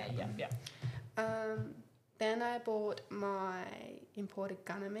imported mare, yep. Then I bought my imported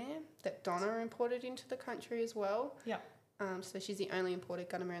Gunner mare that Donna imported into the country as well. Yep. So she's the only imported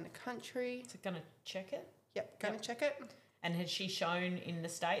Gunner mare in the country. So Gunner Check It? Yep, Gunner Check It. And had she shown in the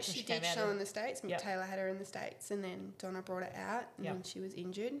States? She did show in the States. Taylor had her in the States, and then Donna brought her out when she was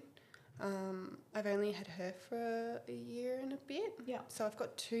injured. I've only had her for a year and a bit. Yeah. So I've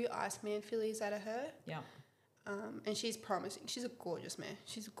got 2 Iceman fillies out of her. Yeah. And she's promising. She's a gorgeous mare.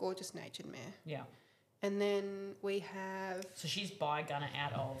 She's a gorgeous natured mare. Yeah. And then we have... So she's by Gunner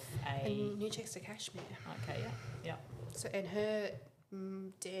out of a New Chester Cashmere. Okay, yeah. So, and her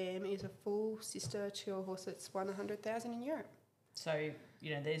dam is a full sister to a horse that's won 100,000 in Europe. So,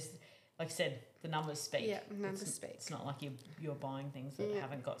 there's, like I said, the numbers speak. Yeah, numbers speak. It's not like you're buying things that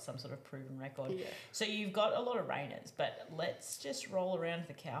haven't got some sort of proven record. Yeah. So you've got a lot of reiners, but let's just roll around to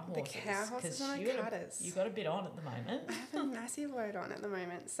the cow horses. The cow horses and cutters. You've got a bit on at the moment. I have a massive load on at the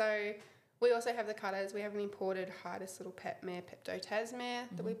moment. So we also have the cutters. We have an imported hardest little pet mare, Pepto Tasmare,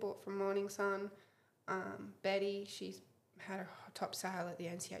 that we bought from Morning Sun. Betty, she's had a top sale at the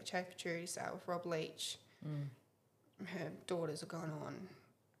NCHA for jury sale with Rob Leach. Her daughters are gone on.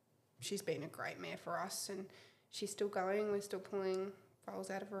 She's been a great mare for us, and she's still going. We're still pulling foals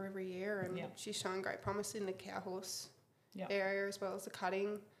out of her every year, and she's showing great promise in the cow horse area as well as the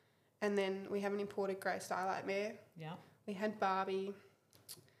cutting. And then we have an imported grey Starlight mare. Yeah. We had Barbie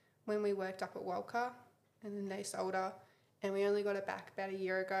when we worked up at Walker, and then they sold her, and we only got her back about a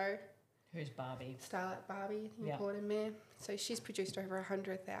year ago. Who's Barbie? Starlight Barbie, the imported mare. So she's produced over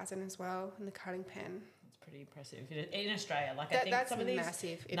 100,000 as well in the cutting pen. That's pretty impressive in Australia. Like I think some of these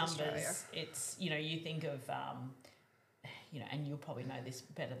massive in numbers, Australia. It's you think of and you'll probably know this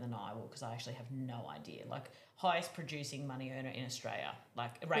better than I will because I actually have no idea. Like highest producing money earner in Australia,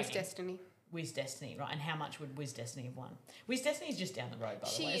 like Wiz Destiny. Wiz Destiny, right? And how much would Wiz Destiny have won? Wiz Destiny is just down the road, by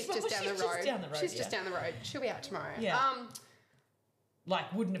the way. She's just down the road. She's just down the road. She'll be out tomorrow. Yeah.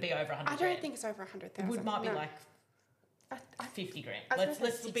 Like, wouldn't it be over 100? I don't think it's over 100,000. It might be like 50 grand.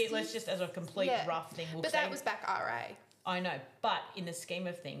 Let's just as a complete rough thing. But that was back RA. I know, but in the scheme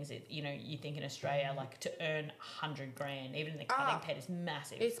of things, you think in Australia, like to earn 100 grand, even in the cutting pen, is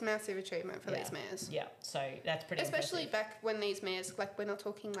massive. It's massive achievement for these mares. Yeah, so that's pretty. Especially impressive. back when these mares, like we're not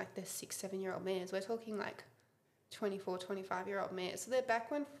talking like the 6-7-year-old mares, we're talking like 24, 25-year-old mares. So they're back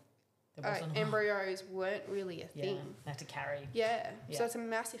when embryos weren't really a thing. They have to carry. Yeah, so it's a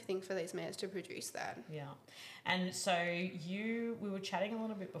massive thing for these mares to produce that. Yeah, and so we were chatting a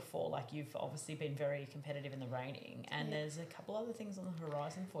little bit before, like you've obviously been very competitive in the reining, and there's a couple other things on the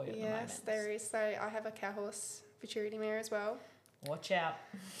horizon for you at the moment. Yes, there is. So I have a cow horse futurity mare as well. Watch out.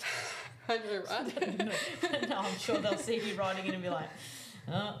 I know, right? No, I'm sure they'll see you riding it and be like,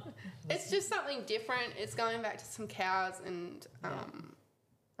 It's just something different. It's going back to some cows and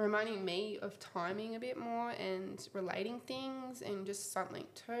reminding me of timing a bit more and relating things and just something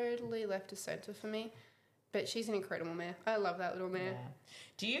totally left to centre for me. But she's an incredible mare. I love that little mare. Yeah.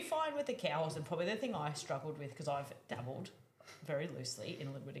 Do you find with the cow horse, and probably the thing I struggled with because I've dabbled very loosely in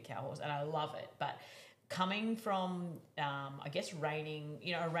a little bit of cow horse and I love it, but coming from, I guess, reining,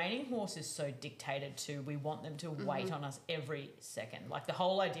 a reining horse is so dictated to, we want them to wait on us every second. Like the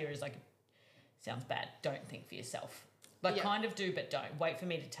whole idea is like, sounds bad, don't think for yourself. Like kind of do, but don't. Wait for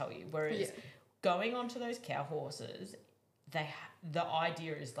me to tell you. Whereas going onto those cow horses, the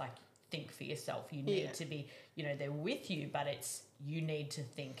idea is like think for yourself. You need to be, they're with you, but you need to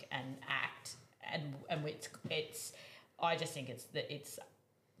think and act. And it's I just think it's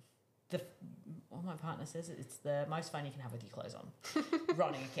my partner says it's the most fun you can have with your clothes on,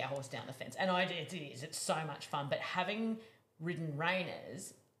 riding a cow horse down the fence. And it is. It's so much fun. But having ridden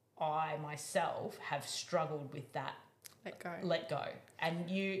reiners, I myself have struggled with that. Let go. And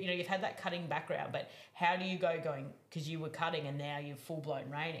you've had that cutting background, but how do you going, because you were cutting and now you're full-blown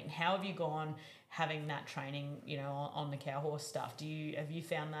reining, how have you gone having that training, on the cow horse stuff? Have you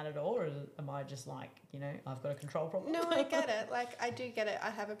found that at all, or am I just like, I've got a control problem? No, I get it. Like, I do get it. I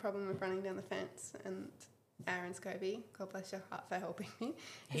have a problem with running down the fence, and Aaron Scobie, God bless your heart for helping me.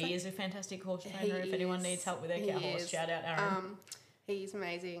 He is a fantastic horse trainer. If anyone needs help with their cow horse, shout out Aaron. He's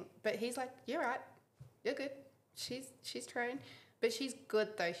amazing. But he's like, you're right. You're good. She's trained. But she's good,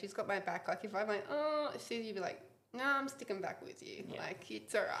 though. She's got my back. Like, if I'm like, you'd be like, no, I'm sticking back with you. Yeah. Like,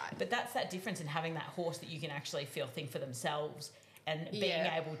 it's all right. But that's that difference in having that horse that you can actually think for themselves and being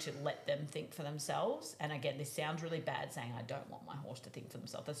able to let them think for themselves. And again, this sounds really bad saying I don't want my horse to think for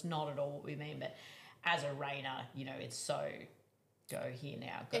themselves. That's not at all what we mean. But as a reiner, it's so go here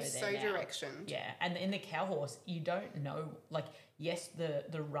now, go it's there now. It's so directioned. Yeah. And in the cow horse, you don't know, like, yes,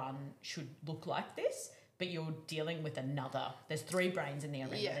 the run should look like this, but you're dealing with there's 3 brains in the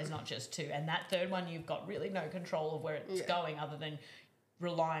arena. Yeah. There's not just 2. And that third one, you've got really no control of where it's going other than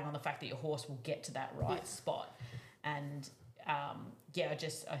relying on the fact that your horse will get to that right spot. And,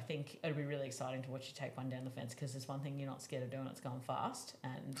 I think it'll be really exciting to watch you take one down the fence, because there's one thing you're not scared of doing, it's going fast,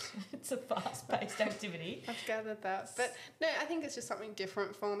 and it's a fast-paced activity. I've gathered that. But, no, I think it's just something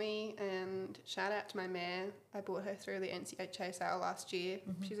different for me, and shout out to my mare. I bought her through the NCHA sale last year.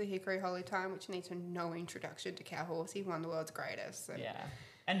 Mm-hmm. She's a Hickory Holy Time, which needs no introduction to cow horse. He won the world's greatest. So. Yeah.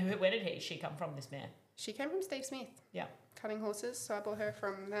 And where did she come from, this mare? She came from Steve Smith. Yeah. Cutting horses, so I bought her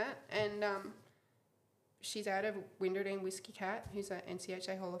from that. And she's out of Winderdene Whiskey Cat, who's an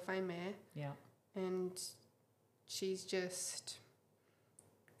NCHA Hall of Fame mare. Yeah. And she's just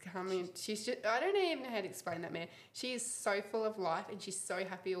coming. I don't even know how to explain that mare. She is so full of life, and she's so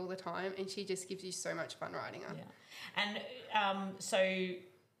happy all the time, and she just gives you so much fun riding her. Yeah. And so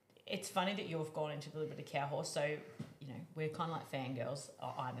it's funny that you've gone into a little bit of cow horse. So, we're kind of like fangirls.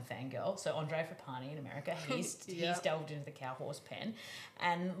 I'm a fangirl. So Andre Frapani in America, he's delved into the cow horse pen,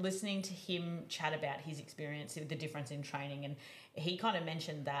 and listening to him chat about his experience, the difference in training, and he kind of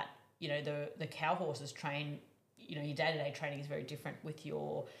mentioned that, the cow horses train, your day-to-day training is very different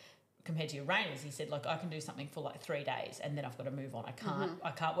compared to your reiners. He said, like, I can do something for like 3 days and then I've got to move on.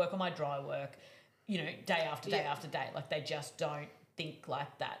 I can't work on my dry work, day after day after day. Like, they just don't think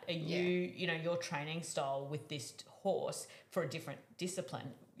like that. Are you, your training style with this horse for a different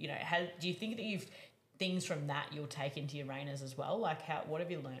discipline, do you think that things from that you'll take into your reiners as well? Like, what have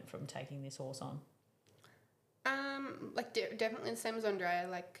you learnt from taking this horse on? Definitely the same as Andrea.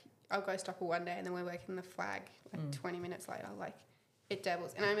 Like, I'll go stopper one day and then we're working the flag 20 minutes later. Like, it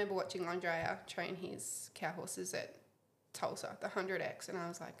dabbles. And I remember watching Andrea train his cow horses at Tulsa, the 100X, and I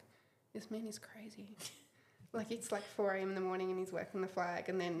was like, this man is crazy. Like, it's like 4 a.m. in the morning and he's working the flag,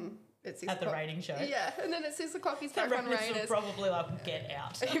 and then it's at the reining show. Yeah, and then it's 6 o'clock, he's back on reiners. Probably like, get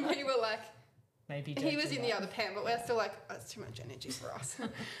out. And we were like, maybe he was in the other pen, but we're still like, it's too much energy for us.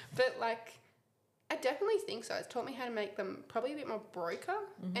 But like, I definitely think so. It's taught me how to make them probably a bit more broker,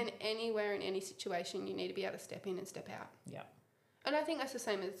 and anywhere in any situation you need to be able to step in and step out. Yeah. And I think that's the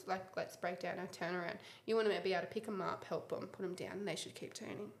same as, like, let's break down our turnaround. You want to be able to pick them up, help them, put them down, and they should keep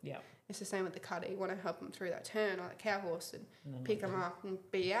turning. Yeah. It's the same with the cutter. You want to help them through that turn, or the cow horse, and pick them up and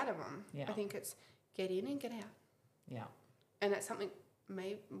be out of them. Yeah. I think it's get in and get out. Yeah. And that's something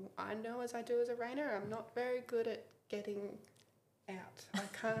I know as I do as a reiner, I'm not very good at getting out. I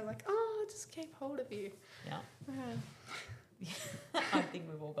kind of like, I'll just keep hold of you. Yeah. I think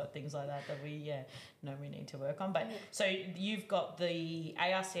we've all got things like that we know we need to work on. But so you've got the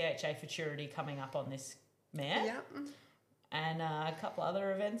ARCHA Futurity coming up on this mare. Yeah. And a couple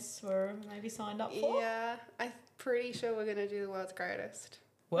other events we're maybe signed up for. Yeah, I'm pretty sure we're going to do the world's greatest.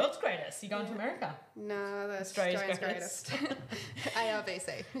 World's greatest? You going to America? No, the Australia's greatest.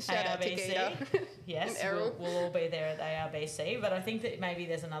 ARBC. Shout out to Gita. Yes, we'll all be there at the ARBC. But I think that maybe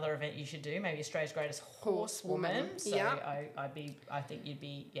there's another event you should do. Maybe Australia's greatest horsewoman. So I think you'd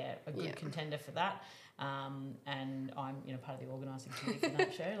be a good contender for that. And I'm part of the organising committee for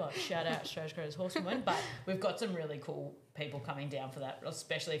that show. Like, shout out Australia's greatest horsewoman. But we've got some really cool people coming down for that,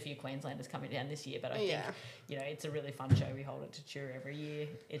 especially a few Queenslanders coming down this year. But I think it's a really fun show. We hold it to Tura every year.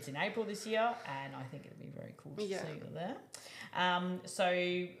 It's in April this year, and I think it'd be very cool to see you there.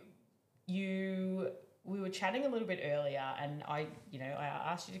 We were chatting a little bit earlier, and I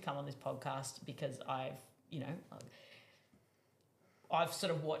asked you to come on this podcast because I've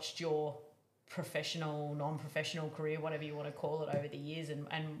sort of watched your professional, non-professional career, whatever you want to call it, over the years,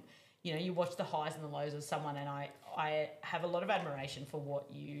 and you know, you watch the highs and the lows of someone, and I have a lot of admiration for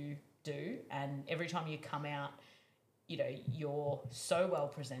what you do, and every time you come out, you know, you're so well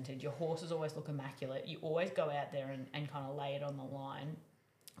presented. Your horses always look immaculate. You always go out there and kind of lay it on the line.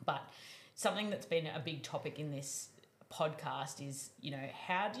 But something that's been a big topic in this podcast is, you know,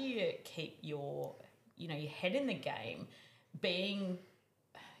 how do you keep your, you know, your head in the game, being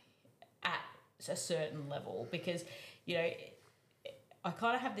at a certain level? Because, you know, I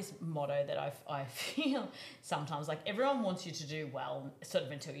kind of have this motto that I feel sometimes like everyone wants you to do well, sort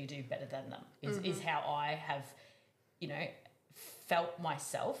of until you do better than them is how I have, you know, felt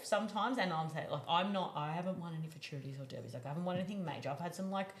myself sometimes. And I'm saying, like, I haven't won any futurities or derbies. Like, I haven't won anything major. I've had some,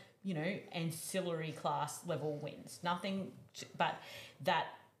 like, you know, ancillary class level wins. Nothing, but that,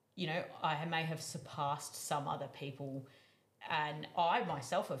 you know, I may have surpassed some other people, and I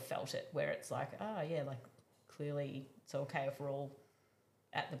myself have felt it where it's like, oh, yeah, like, clearly it's okay if we're all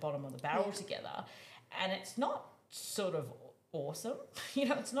at the bottom of the barrel together. And it's not sort of awesome, you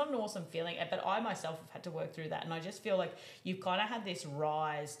know, it's not an awesome feeling, but I myself have had to work through that, and I just feel like you've kind of had this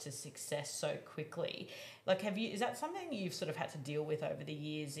rise to success so quickly. Like, is that something you've sort of had to deal with over the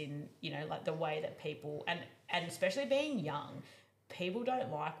years in, you know, like the way that people, and especially being young, people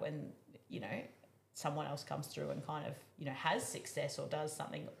don't like when, you know, someone else comes through and kind of, you know, has success or does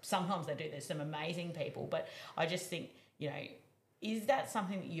something. Sometimes they do, there's some amazing people, but I just think, you know, is that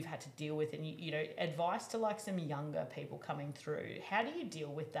something that you've had to deal with? And, you know, advice to like some younger people coming through, how do you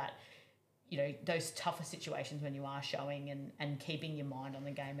deal with that, you know, those tougher situations when you are showing and keeping your mind on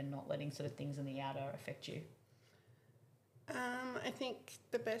the game and not letting sort of things in the outer affect you? I think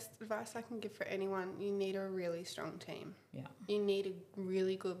the best advice I can give for anyone, you need a really strong team. Yeah. You need a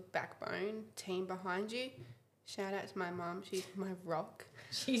really good backbone team behind you. Shout out to my mum. She's my rock.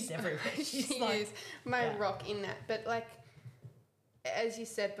 She's everywhere. She is my rock in that. But, like, as you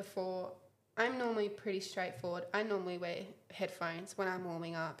said before, I'm normally pretty straightforward. I normally wear headphones when I'm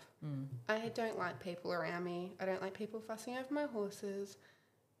warming up. I don't like people around me. I don't like people fussing over my horses,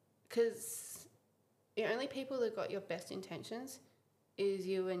 because the only people that got your best intentions is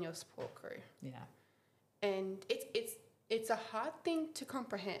you and your support crew. Yeah. And it's a hard thing to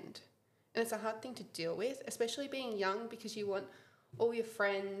comprehend, and it's a hard thing to deal with, especially being young, because you want all your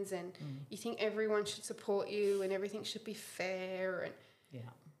friends and you think everyone should support you and everything should be fair, and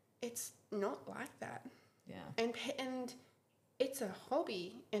it's not like that. Yeah. And it's a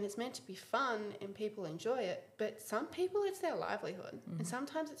hobby and it's meant to be fun and people enjoy it, but some people it's their livelihood, and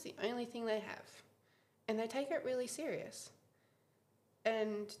sometimes it's the only thing they have, and they take it really serious.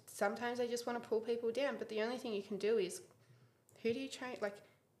 And sometimes they just want to pull people down, but the only thing you can do is, who do you train? Like,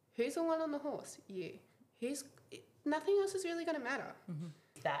 who's the one on the horse? You. Nothing else is really going to matter.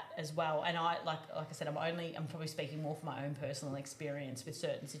 That as well. And I, like I said, I'm probably speaking more from my own personal experience with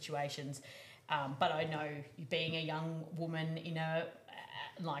certain situations. But I know being a young woman in a,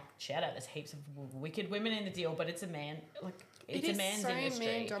 like, shout out, there's heaps of wicked women in the deal, but it's a man, like, it's a man's industry. It's so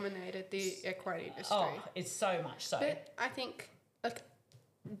man-dominated, the equine industry. Oh, it's so much so. But I think, like,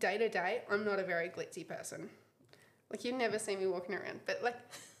 day to day, I'm not a very glitzy person. Like, you've never seen me walking around, but, like,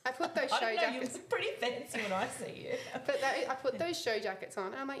 I put those show jackets. You're pretty fancy when I see you. But I put those show jackets on,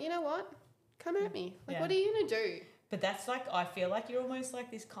 and I'm like, you know what? Come at me. Like, what are you going to do? But that's like, I feel like you're almost like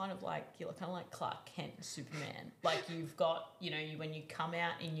this kind of like, you're kind of like Clark Kent, Superman. Like, you've got, you know, when you come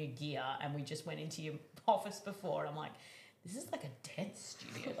out in your gear, and we just went into your office before, and I'm like, this is like a dance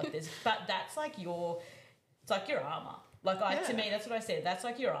studio. Like, but that's like it's like your armor. Like, to me, that's what I said. That's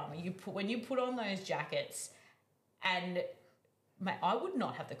like your armor. When you put on those jackets, and mate, I would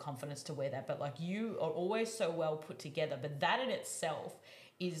not have the confidence to wear that, but like, you are always so well put together. But that in itself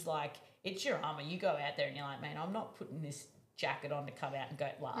is like, it's your armor. You go out there and you're like, man, I'm not putting this jacket on to come out and go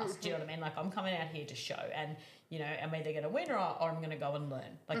last. Do you know what I mean? Like, I'm coming out here to show, and, you know, I'm either going to win or I'm going to go and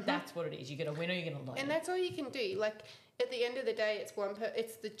learn. Like, that's what it is. You're going to win or you're going to learn. And that's all you can do. Like, at the end of the day,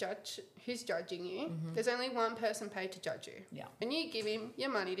 it's the judge who's judging you. There's only one person paid to judge you. Yeah. And you give him your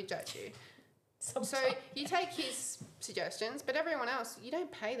money to judge you. Sometimes. So you take his suggestions, but everyone else, you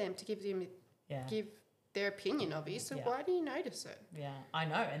don't pay them to give their opinion of you. So why do you notice it? Yeah, I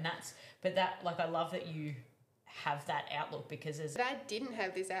know. And I love that you have that outlook, because But I didn't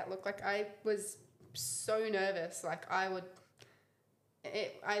have this outlook. Like, I was so nervous. Like, I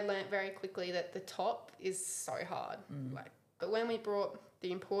learnt very quickly that the top is so hard. But when we brought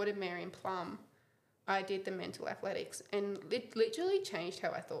the imported mare in Plum, I did the mental athletics, and it literally changed how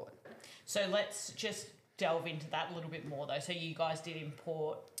I thought. So let's just delve into that a little bit more, though. So you guys did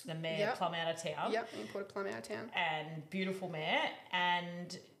import the mare Plum out of town. Yep, imported Plum out of town. And beautiful mare.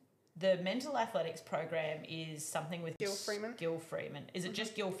 And the mental athletics program is something with Gil Freeman. Gil Freeman. Is it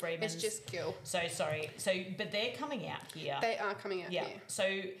just Gil Freeman? It's just Gil. So sorry. But they're coming out here. They are coming out here.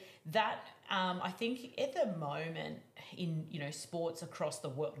 So that I think at the moment in sports across the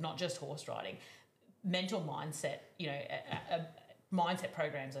world, not just horse riding, mental mindset, mindset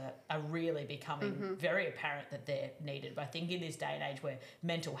programs are really becoming very apparent that they're needed. But I think in this day and age where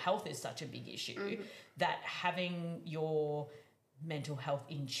mental health is such a big issue, that having your mental health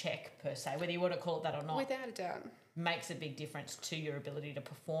in check per se, whether you want to call it that or not, without a doubt, makes a big difference to your ability to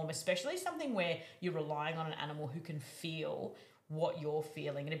perform, especially something where you're relying on an animal who can feel what you're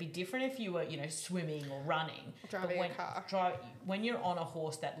feeling. It'd be different if you were, swimming or running. Driving a car. When you're on a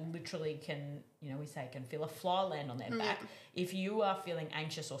horse that literally can, we say can feel a fly land on their back. If you are feeling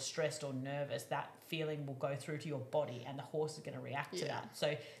anxious or stressed or nervous, that feeling will go through to your body and the horse is going to react to that.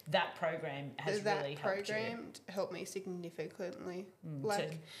 So that program has really helped you. That program helped me significantly.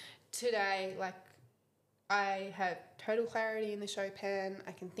 Today, I have total clarity in the show pen.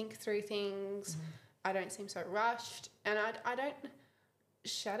 I can think through things. I don't seem so rushed. And I don't...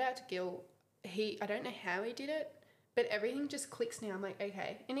 Shout out to Gil. I don't know how he did it, but everything just clicks now. I'm like,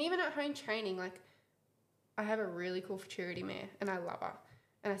 okay. And even at home training, I have a really cool futurity mare and I love her.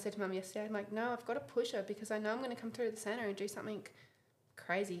 And I said to Mum yesterday, I'm like, no, I've got to push her because I know I'm going to come through the centre and do something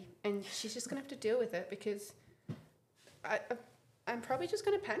crazy. And she's just going to have to deal with it because I'm probably just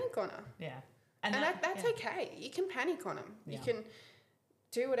going to panic on her. Yeah. And that's okay. You can panic on them. You can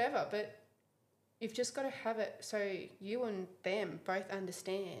do whatever, but you've just got to have it so you and them both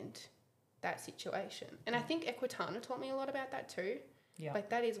understand that situation. And I think Equitana taught me a lot about that too. Yeah.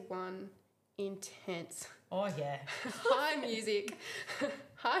 That is one intense... Oh, yeah. high music,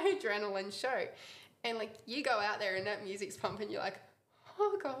 high adrenaline show. And, you go out there and that music's pumping, you're like,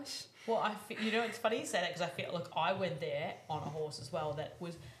 oh, gosh. Well, it's funny you say that because I feel, I went there on a horse as well that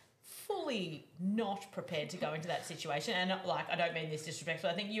was fully not prepared to go into that situation. And, I don't mean this disrespectful.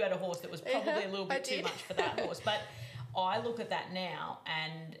 I think you had a horse that was probably a little bit too much for that horse. But I look at that now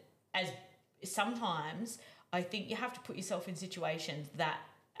and as sometimes I think you have to put yourself in situations that,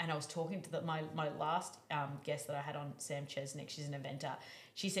 and I was talking to my last guest that I had on, Sam Chesnick, she's an eventer.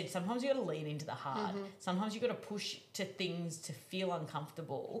 She said sometimes you got to lean into the hard. Sometimes you got to push to things to feel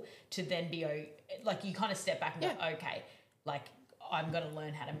uncomfortable to then be you kind of step back and go, okay, I'm going to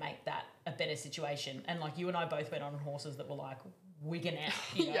learn how to make that a better situation. And you and I both went on horses that were wigging out,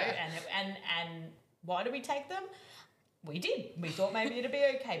 and why do we take them? We did. We thought maybe it'd be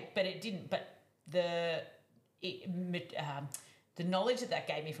okay, but it didn't. But the knowledge that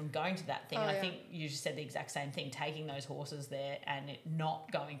gave me from going to that thing, I think you just said the exact same thing, taking those horses there and it not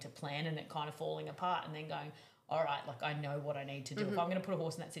going to plan and it kind of falling apart and then going, all right, I know what I need to do. If I'm going to put a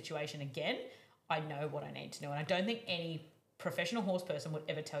horse in that situation again, I know what I need to do. And I don't think any professional horse person would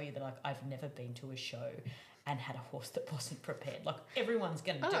ever tell you that I've never been to a show and had a horse that wasn't prepared. Everyone's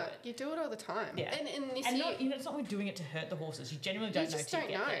going to do it. You do it all the time. Yeah. And this year... Not, it's not like doing it to hurt the horses. You genuinely don't know till you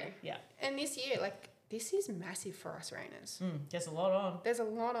get there. Yeah. And this year, this is massive for us reiners. There's a lot on. There's a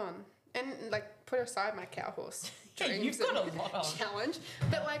lot on. And, put aside my cow horse dreams you've got a lot on. Challenge.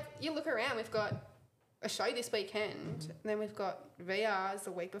 But, you look around, we've got a show this weekend, and then we've got VRs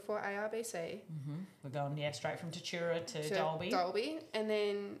the week before ARBC. We're going, straight from Tatura to Dalby. And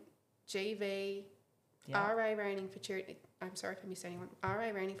then GV, RA Reigning Futurity. I'm sorry if I missed anyone. RA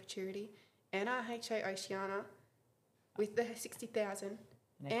Reigning Futurity, NRHA Oceania with the 60,000.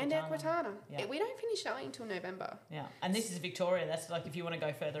 And Equitana. Yeah. We don't finish showing until November. Yeah. And this is Victoria. That's if you want to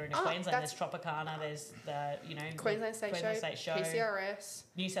go further into Queensland, there's Tropicana, there's the, State Show, PCRS.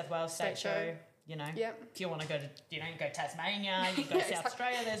 New South Wales State Show. If you want to go to, go Tasmania, you go South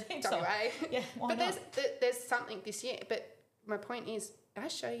Australia, there's heaps of... Yeah, why not? There's something this year. But my point is, our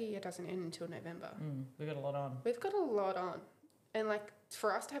show year doesn't end until November. We've got a lot on. We've got a lot on. And,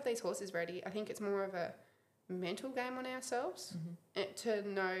 for us to have these horses ready, I think it's more of a mental game on ourselves and to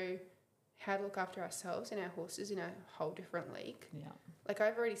know how to look after ourselves and our horses in a whole different league. Yeah.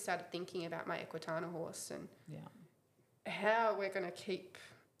 I've already started thinking about my Equitana horse and how we're going to keep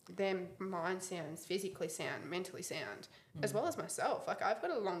them mind sound, physically sound, mentally sound, as well as myself. I've got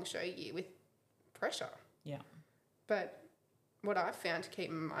a long show year with pressure. Yeah. But what I've found to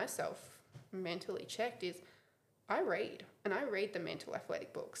keep myself mentally checked is I read the mental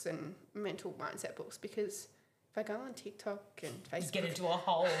athletic books and mental mindset books because if I go on TikTok and Facebook... You get into a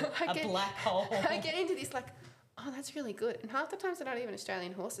hole, black hole. I get into this that's really good. And half the times they're not even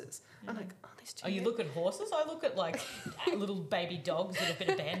Australian horses. I'm like, there's two. Oh, you look at horses? I look at little baby dogs that have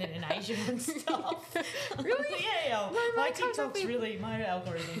been abandoned in Asia and stuff. Really? Yeah. My TikTok's my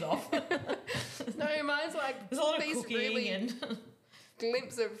algorithm's off. No, mine's there's a lot of cooking really... and...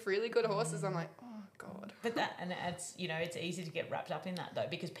 glimpse of really good horses, I'm like, oh God. But that, and it's, you know, it's easy to get wrapped up in that though,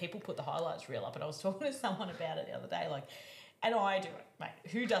 because people put the highlights reel up, and I was talking to someone about it the other day, like, and I do it,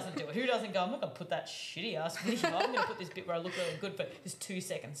 mate. Who doesn't do it? Who doesn't go, I'm not going to put that shitty ass video. I'm going to put this bit where I look really good for this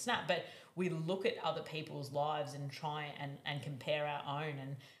 2-second snap. But we look at other people's lives and try and compare our own.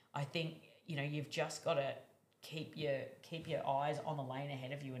 And I think, you know, you've just got to keep your eyes on the lane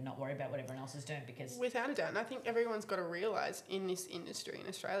ahead of you and not worry about what everyone else is doing, because... Without a doubt, and I think everyone's got to realise in this industry in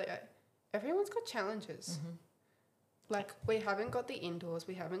Australia, everyone's got challenges. Mm-hmm. Like, we haven't got the indoors,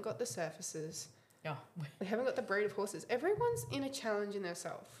 we haven't got the surfaces... Yeah. We haven't got the breed of horses. Everyone's in a challenge in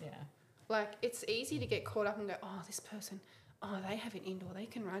themselves. Yeah. Like, it's easy to get caught up and go, oh, this person, oh, they have an indoor, they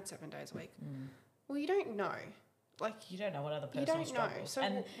can ride 7 days a week. Mm. Well, you don't know. Like, you don't know what other personal struggles. So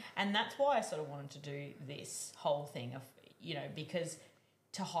and that's why I sort of wanted to do this whole thing of, you know, because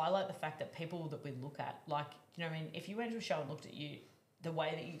to highlight the fact that people that we look at, like, you know, I mean, if you went to a show and looked at you, the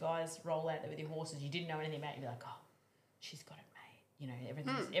way that you guys roll out there with your horses, you didn't know anything about it, you'd be like, oh, she's got it made. You know,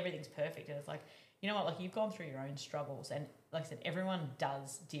 everything's perfect. And it's like, you know what, like, you've gone through your own struggles, and like I said, everyone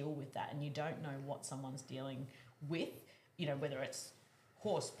does deal with that, and you don't know what someone's dealing with, you know, whether it's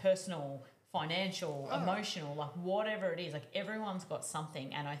horse, personal, financial, emotional, like whatever it is, like everyone's got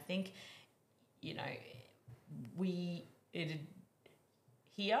something. And I think, you know, it'd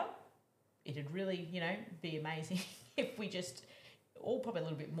really, you know, be amazing if we just all probably a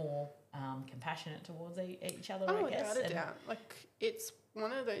little bit more compassionate towards each other, I guess. Without a doubt. Like, it's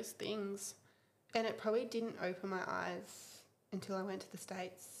one of those things. And it probably didn't open my eyes until I went to the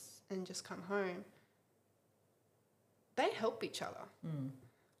States and just come home. They help each other. Mm.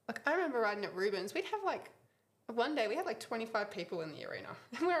 Like, I remember riding at Rubens. We'd have, like, one day we had, like, 25 people in the arena.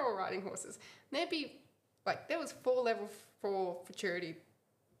 And we were all riding horses. And there'd be, like, there was 4 level 4 futurity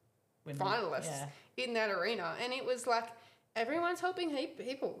finalists in that arena. And it was, like, everyone's helping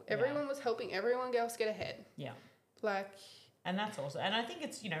people. Everyone was helping everyone else get ahead. Yeah. Like... And that's also, and I think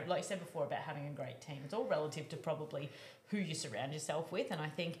it's, you know, like I said before about having a great team, it's all relative to probably who you surround yourself with. And I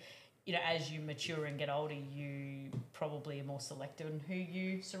think, you know, as you mature and get older, you probably are more selective in who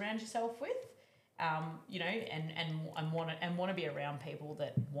you surround yourself with, you know, and want to be around people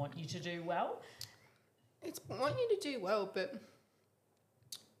that want you to do well. It's want you to do well, but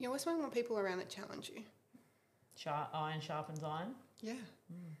you always want people around that challenge you. Iron sharpens iron. Yeah.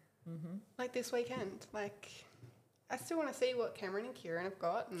 Mm-hmm. Like this weekend, like... I still want to see what Cameron and Kieran have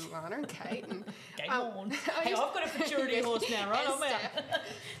got, and Lana and Kate. And Game on. Hey, I've got a futurity horse now, right? I'm out.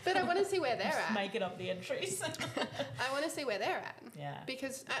 But I want to see where they're at. Make it up the entries. I want to see where they're at. Yeah.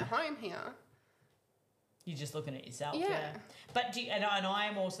 Because at home here... You're just looking at yourself. Yeah. But and I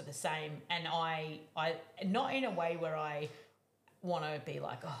am also the same, and I not in a way where I want to be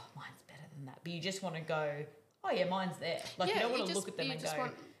like, oh, mine's better than that. But you just want to go, oh, yeah, mine's there. Like, you don't want to look at them and go...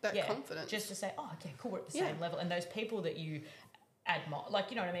 That confidence. Just to say, oh, okay, cool, we're at the same level. And those people that you admire,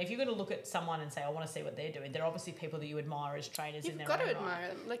 like, you know what I mean? If you're going to look at someone and say, I want to see what they're doing, they're obviously people that you admire as trainers in their own right. You've got to admire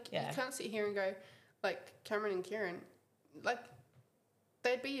them. Like, you can't sit here and go, like, Cameron and Kieran, like,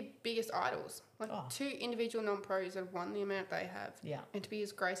 they'd be your biggest idols. Like, 2 individual non-pros have won the amount they have. Yeah. And to be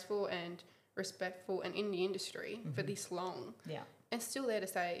as graceful and respectful and in the industry for this long. Yeah. And still there to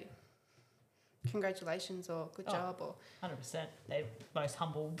say... congratulations or good job or 100%. They're most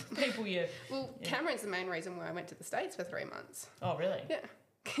humble people. Cameron's the main reason why I went to the States for 3 months. Oh, really? Yeah.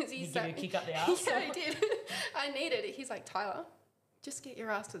 Because he's give you a kick up the arse? Yeah, I did. I needed it. He's like, Tyler, just get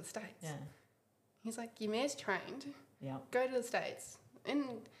your ass to the States. Yeah. He's like, your mare's trained. Yeah. Go to the States. And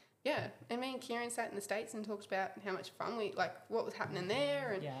and me and Kieran sat in the States and talked about how much fun what was happening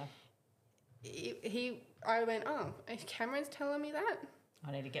there. And I went, oh, Cameron's telling me that.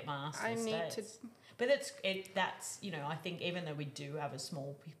 I need to get my ass to the States. But that's, you know, I think even though we do have a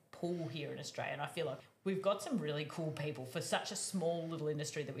small pool here in Australia, and I feel like we've got some really cool people for such a small little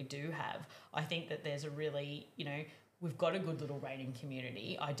industry that we do have, I think that there's a really, you know, we've got a good little racing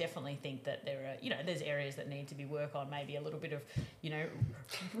community. I definitely think that there are, you know, there's areas that need to be worked on, maybe a little bit of, you know...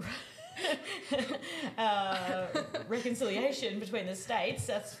 reconciliation between the states.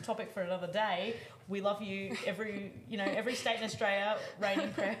 That's a topic for another day. We love you, every state in Australia,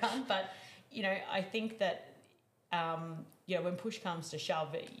 reigning proud. But you know, I think that you know, when push comes to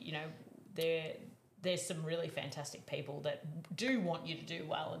shove, you know, there's some really fantastic people that do want you to do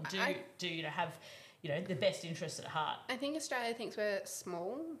well and do you know, have, you know, the best interests at heart. I think Australia thinks we're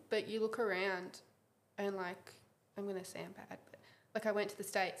small, but you look around and, like, I'm going to sound bad, but like, I went to the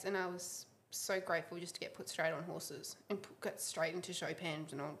States and I was so grateful just to get put straight on horses and get straight into show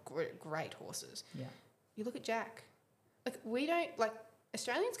pens and on great horses. Yeah. You look at Jack. Like, we don't, like,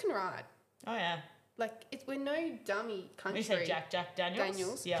 Australians can ride. Oh, yeah. we're no dummy country. You say Jack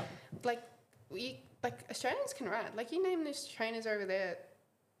Daniels? Yeah. Australians can ride. Like, you name those trainers over there,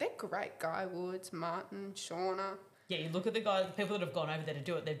 they're great. Guy Woods, Martin, Shauna. Yeah, you look at the people that have gone over there to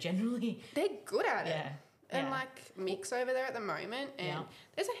do it, they're good at it. Yeah. And Mick's over there at the moment, and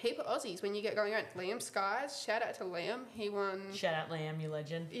there's a heap of Aussies when you get going around. Liam Skies, shout out to Liam. He won. Shout out Liam, you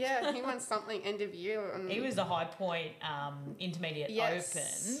legend. Yeah, he won something end of year. He was the High Point Intermediate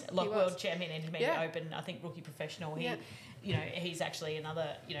Open, World Champion Intermediate Open. I think rookie professional. He's actually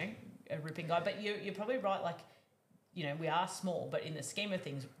another a ripping guy. But you're probably right. Like, we are small, but in the scheme of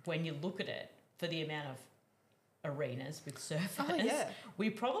things, when you look at it, for the amount of arenas with surfers, we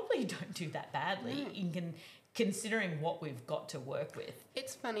probably don't do that badly considering what we've got to work with.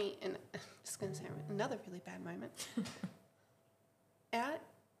 It's funny, and I'm just going to say another really bad moment. Our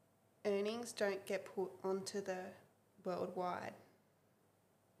earnings don't get put onto the worldwide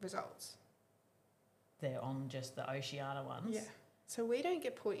results. They're on just the Oceania ones? Yeah. So we don't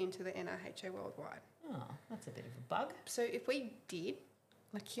get put into the NRHA worldwide. Oh, that's a bit of a bug. So if we did,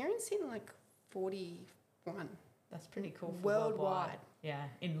 Kieran's in 41. That's pretty cool for worldwide. Yeah,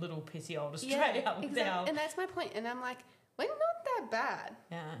 in little pissy old Australia. Yeah, exactly. And that's my point. And I'm like, we're not that bad.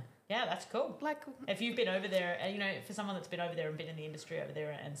 Yeah. Yeah, that's cool. If you've been over there, for someone that's been over there and been in the industry over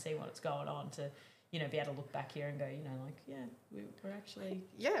there and see what's going on, to, be able to look back here and go, we're actually...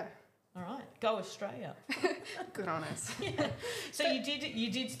 Yeah. All right, go Australia. Good on us. Yeah. So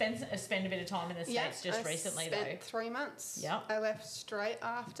you did spend a bit of time in the States recently, though. I spent 3 months. Yeah. I left straight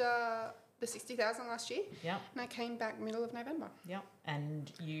after the 60,000 last year. Yeah. And I came back middle of November. Yeah.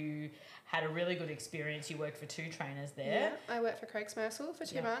 And you had a really good experience. You worked for 2 trainers there. Yeah. I worked for Craig Smersel for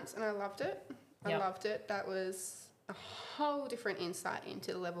 2 months, and I loved it. I loved it. That was a whole different insight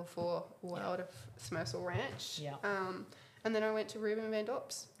into the level 4 world of Smersel Ranch. Yeah. And then I went to Ruben Van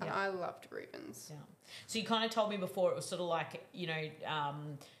Dorp's, and I loved Ruben's. Yeah. So you kind of told me before it was sort of like,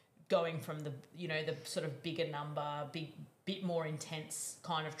 going from the, the sort of bigger number, bit more intense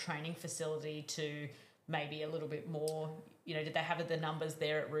kind of training facility to maybe a little bit more, did they have the numbers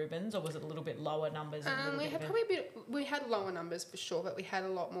there at Ruben's, or was it a little bit lower numbers? We had lower numbers for sure, but we had a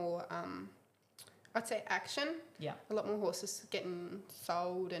lot more, I'd say, action. Yeah. A lot more horses getting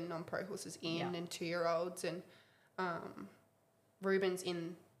sold and non-pro horses in and 2-year-olds, and Ruben's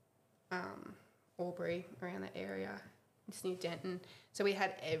in Albury, around that area. It's near Denton. So we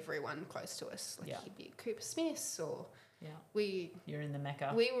had everyone close to us. He'd be Cooper Smiths, or you're in the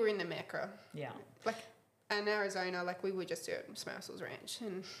Mecca. We were in the Mecca. Yeah. In Arizona, we were just at Smersel's Ranch,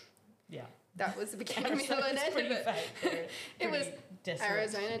 and that was the beginning, middle, and end of it. It was desolate.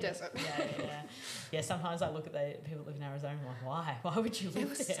 Arizona desert. Yeah. Sometimes I look at the people that live in Arizona and I'm like, why? Why would you live there?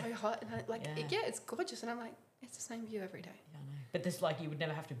 It was so hot, and it's gorgeous, and I'm like, it's the same view every day. Yeah, I know. But this, you would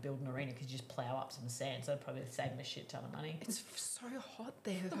never have to build an arena because you just plough up some sand, so it'd probably save them a shit ton of money. It's so hot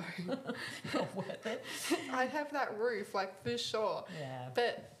there, though. Not worth it. I'd have that roof, for sure. Yeah.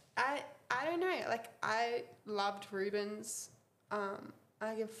 But I don't know. I loved Ruben's.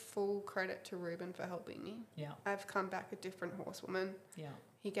 I give full credit to Ruben for helping me. Yeah. I've come back a different horsewoman. Yeah.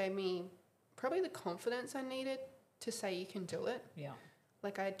 He gave me probably the confidence I needed to say you can do it. Yeah. I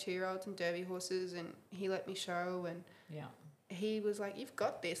had 2-year-olds and derby horses, and he let me show, and he was like, you've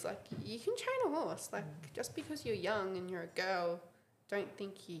got this. You can train a horse. Just because you're young and you're a girl, don't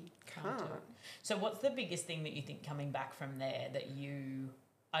think you can't. So what's the biggest thing that you think coming back from there that you...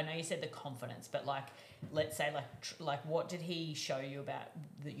 I know you said the confidence, but let's say what did he show you about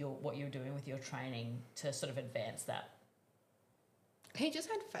what you were doing with your training to sort of advance that? He just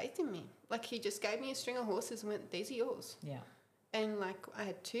had faith in me. He just gave me a string of horses and went, these are yours. Yeah. And I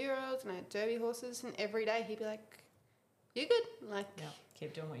had 2-year-olds and I had derby horses, and every day he'd be like, you're good.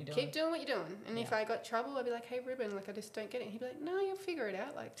 Keep doing what you're doing. Keep doing what you're doing. And if I got trouble, I'd be like, hey, Ruben, I just don't get it. And he'd be like, no, you'll figure it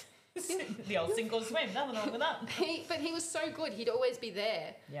out. The old sink or swim, nothing wrong with that. But he was so good. He'd always be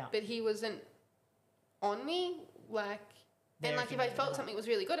there. Yeah. But he wasn't on me. And if I felt something was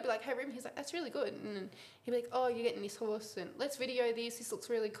really good, I'd be like, hey, Ruben, he's like, that's really good. And then he'd be like, oh, you're getting this horse, and let's video this. This looks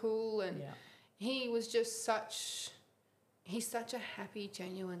really cool. And he was just he's such a happy,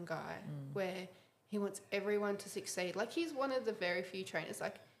 genuine guy where he wants everyone to succeed. He's one of the very few trainers.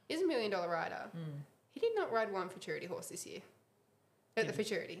 He's $1 million rider. He did not ride one futurity horse this year. At the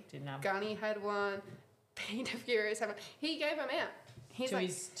futurity. Didn't have. Gunny had one. Peter Furious had one. He gave them out.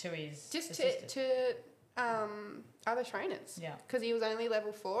 He's to his just to other trainers. Yeah. Because he was only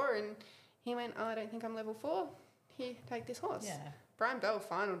level 4, and he went, oh, I don't think I'm level 4. Here, take this horse. Yeah. Brian Bell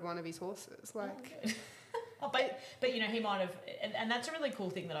finaled one of his horses. Oh, but you know, he might have, and that's a really cool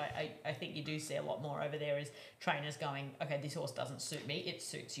thing that I think you do see a lot more over there is trainers going, okay, this horse doesn't suit me, it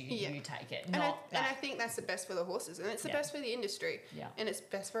suits you, you take it. And I think that's the best for the horses, and it's the best for the industry, and it's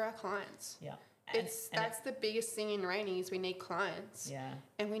best for our clients. Yeah. That's the biggest thing in reining is we need clients. Yeah.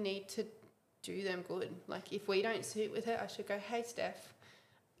 And we need to do them good. Like if we don't suit with it, I should go, hey Steph,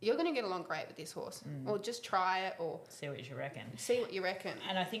 you're going to get along great with this horse, or just try it, or see what you reckon.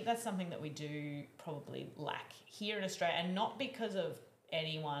 And I think that's something that we do probably lack here in Australia, and not because of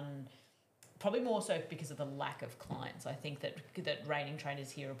anyone, probably more so because of the lack of clients. I think that reining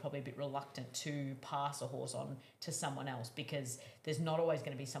trainers here are probably a bit reluctant to pass a horse on to someone else because there's not always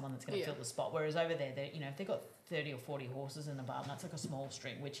going to be someone that's going to fill the spot. Whereas over there, you know, if they've got 30 or 40 horses in the barn, that's like a small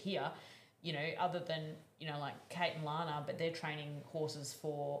string, which here, you know, other than, you know, like Kate and Lana, but they're training horses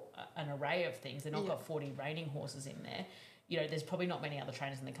for an array of things. They've not got 40 reining horses in there. You know, there's probably not many other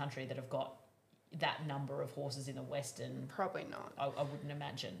trainers in the country that have got that number of horses in the Western. Probably not. I wouldn't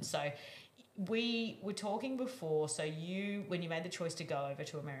imagine. So we were talking before, so when you made the choice to go over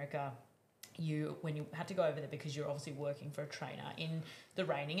to America, when you had to go over there because you're obviously working for a trainer in the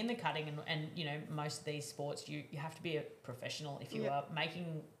reining, in the cutting, and you know, most of these sports, you have to be a professional if you are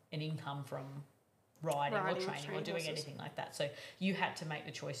making an income from riding or training or doing anything like that. So you had to make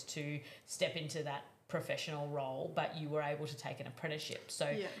the choice to step into that professional role, but you were able to take an apprenticeship.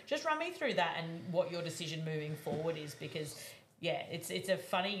 So just run me through that and what your decision moving forward is, because it's a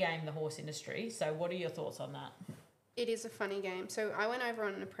funny game, the horse industry. So what are your thoughts on that? It is a funny game. So I went over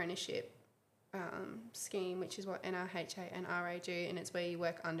on an apprenticeship scheme, which is what NRHA and RA do, and it's where you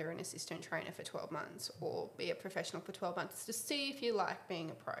work under an assistant trainer for 12 months or be a professional for 12 months to see if you like being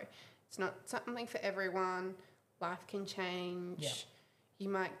a pro. It's not something for everyone. Life can change. Yeah. You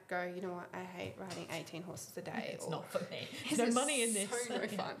might go, you know what, I hate riding 18 horses a day. It's not for me. There's no money in this. So no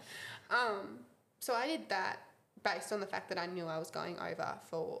fun. So I did that based on the fact that I knew I was going over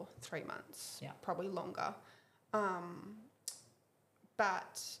for 3 months, probably longer. But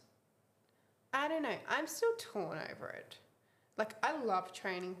I don't know. I'm still torn over it. Like, I love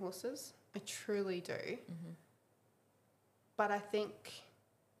training horses. I truly do. Mm-hmm. But I think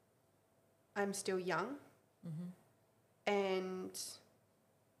I'm still young. Mm-hmm. And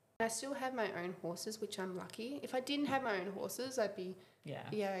I still have my own horses, which I'm lucky. If I didn't have my own horses, I'd be,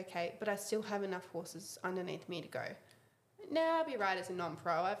 okay. But I still have enough horses underneath me to go. Now I'll be right as a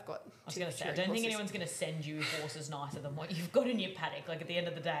non-pro. I've got. I was going to say, I don't think anyone's going to send you horses nicer than what you've got in your paddock. Like at the end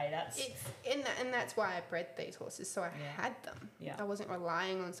of the day, that's. And that's why I bred these horses, so I had them. Yeah. I wasn't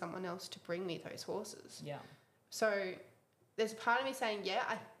relying on someone else to bring me those horses. Yeah. So there's a part of me saying,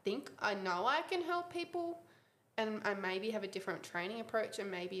 I think I know I can help people, and I maybe have a different training approach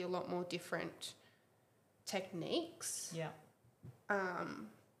and maybe a lot more different techniques. Yeah.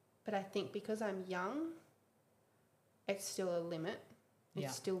 But I think because I'm young, it's still a limit.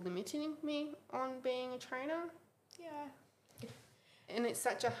 It's still limiting me on being a trainer. Yeah. And it's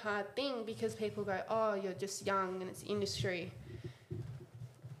such a hard thing because people go, oh, you're just young and it's industry.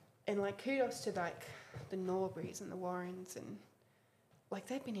 And, like, kudos to, like, the Norburys and the Warrens and, like,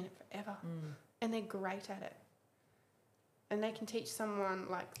 they've been in it forever. Mm. And they're great at it. And they can teach someone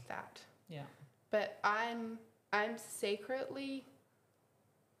like that. Yeah. But I'm secretly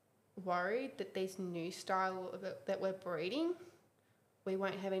worried that these new style that we're breeding, we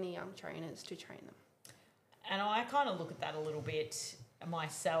won't have any young trainers to train them. And I kind of look at that a little bit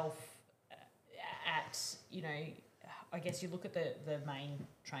myself at, you know, I guess you look at the main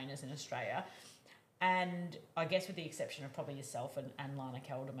trainers in Australia, and I guess with the exception of probably yourself and Lana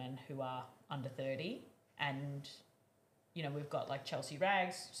Kelderman, who are under 30, and, you know, we've got like Chelsea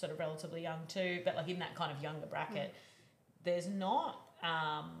Rags, sort of relatively young too, but like in that kind of younger bracket, there's not...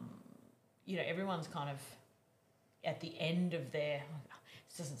 you know, everyone's kind of at the end of their...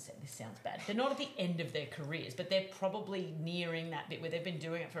 This sounds bad. They're not at the end of their careers, but they're probably nearing that bit where they've been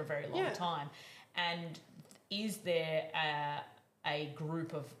doing it for a very long time. And is there a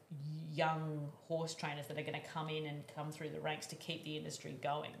group of young horse trainers that are going to come in and come through the ranks to keep the industry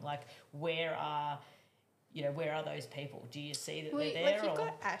going? Like, where are those people? Do you see that they're there? Like, you've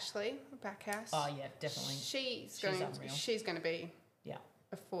got Ashley Backhouse. Oh, yeah, definitely. She's unreal. She's going to be...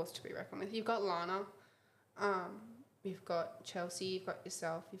 a force to be reckoned with. You've got Lana, you've got Chelsea, you've got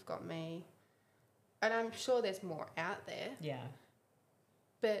yourself, you've got me, and I'm sure there's more out there. Yeah.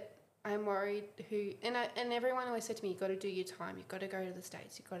 But I'm worried and everyone always said to me, you've got to do your time, you've got to go to the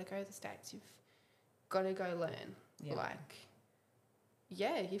States, you've got to go to the States, you've got to go learn. Yeah. Like,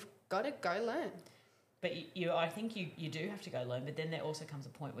 you've got to go learn. But I think you do have to go learn. But then there also comes a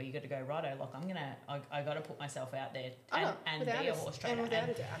point where you got to go, righto, like I got to put myself out there and be a horse trainer.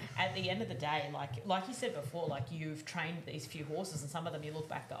 And at the end of the day, like you said before, like you've trained these few horses, and some of them you look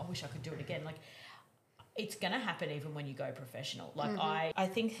back, go, I wish I could do it again. Like, it's going to happen even when you go professional. Like, I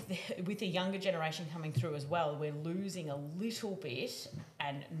think with the younger generation coming through as well, we're losing a little bit,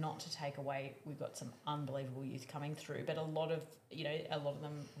 and not to take away, we've got some unbelievable youth coming through, but a lot of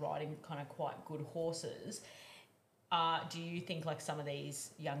them riding kind of quite good horses. Do you think like some of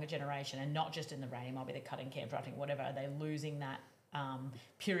these younger generation, and not just in the reining, might be the cutting, camp riding, whatever, are they losing that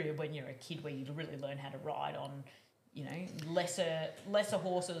period when you're a kid where you really learn how to ride on, you know, lesser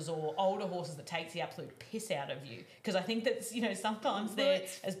horses or older horses that takes the absolute piss out of you? Because I think that, you know, sometimes they're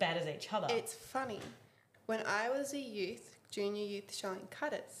as bad as each other. It's funny. When I was a junior youth showing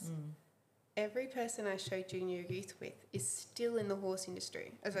cutters, every person I show junior youth with is still in the horse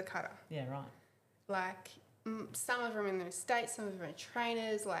industry as a cutter. Yeah, right. Like, some of them are in the States, some of them are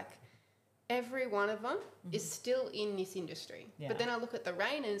trainers, like every one of them is still in this industry. Yeah. But then I look at the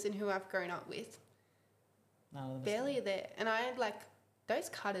reiners and who I've grown up with, barely there. And I had like those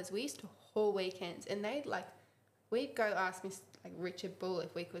cutters, we used to haul weekends, and we'd go ask Miss Richard Bull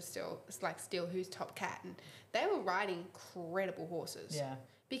if we could steal who's top cat, and they were riding incredible horses. Yeah.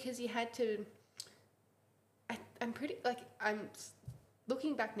 Because you had to, I'm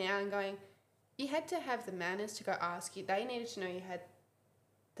looking back now and going, you had to have the manners to go ask you. They needed to know you had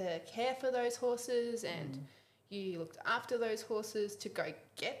the care for those horses, and you looked after those horses to go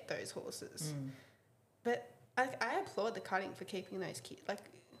get those horses. But I applaud the cutting for keeping those kids. Like,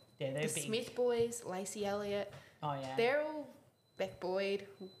 they're the big. Smith boys, Lacey Elliott. Oh, yeah. They're all, Beck Boyd,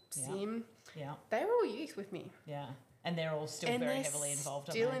 Sim. Yeah. They were all youth with me. Yeah. And they're all still very heavily involved,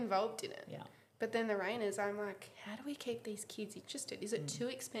 aren't they? Still involved in it. Yeah. But then the reiners, I'm like, how do we keep these kids interested? Is it too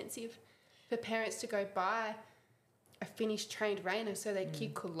expensive for parents to go buy a finished trained reiner so their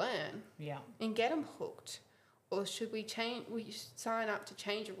kid could learn and get them hooked? Or should we sign up to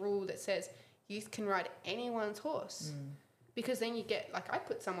change a rule that says youth can ride anyone's horse? Because then you get, like, I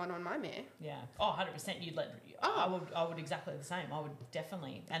put someone on my mare. Yeah. Oh, 100%. You'd let. Oh. I would exactly the same. I would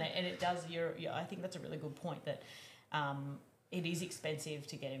definitely. And it does. I think that's a really good point that. It is expensive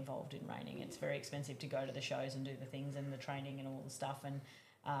to get involved in reining. It's very expensive to go to the shows and do the things and the training and all the stuff. And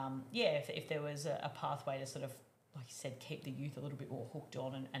if there was a pathway to sort of, like you said, keep the youth a little bit more hooked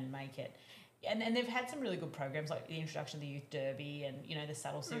on and make it. And they've had some really good programs, like the introduction of the Youth Derby and, you know, the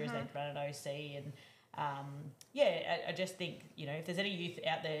saddle series they've run at OC. And I just think, you know, if there's any youth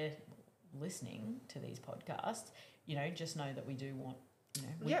out there listening to these podcasts, you know, just know that we do want, you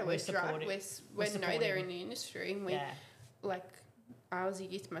know, we're supportive. We know they're in the industry, and like, I was a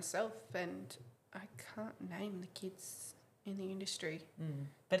youth myself, and I can't name the kids in the industry.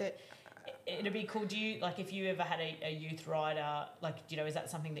 But it'd be cool. Do you, like, if you ever had a youth rider, like, you know, is that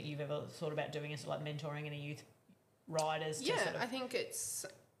something that you've ever thought about doing, is like mentoring any youth riders? Yeah, I think it's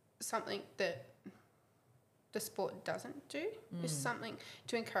something that the sport doesn't do. It's something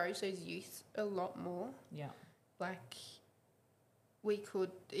to encourage those youth a lot more. Yeah. Like,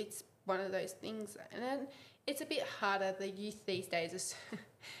 it's one of those things, and then it's a bit harder. The youth these days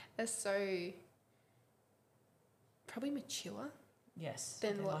are so probably mature. Yes.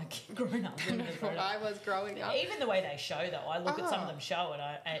 Than what, like grown up. What I was growing up. Even the way they show, though, I look at some of them show,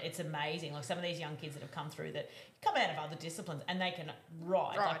 and it's amazing. Like, some of these young kids that have come through that come out of other disciplines and they can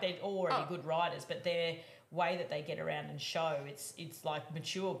ride. Like, they're already good riders, but their way that they get around and show, it's like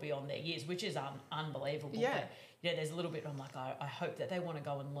mature beyond their years, which is unbelievable. Yeah. But, you know, there's a little bit, I'm like, I hope that they want to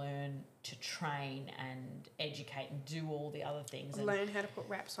go and learn to train and educate and do all the other things. And learn how to put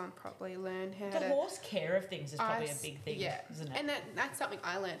wraps on properly, learn how the horse care of things is probably a big thing, isn't it? And that's something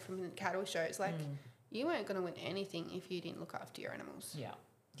I learned from the cattle shows. Like, you weren't going to win anything if you didn't look after your animals. Yeah.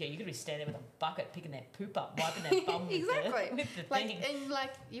 Yeah, you're going to be standing there with a bucket, picking their poop up, wiping their bum exactly. with the like, thing. And,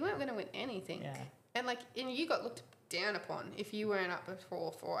 like, you weren't going to win anything. Yeah. And, like, you got looked down upon if you weren't up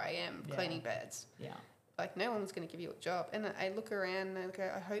before 4 a.m. cleaning beds. Yeah. Like, no one's going to give you a job. And I look around and I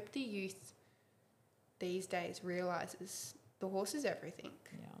go, I hope the youth these days realises the horse is everything.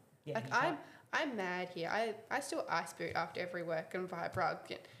 Yeah. Like, I'm mad here. I still ice spirit after every work and vibe rug.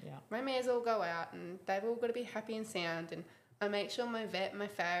 And my mares all go out and they've all got to be happy and sound. And I make sure my vet, my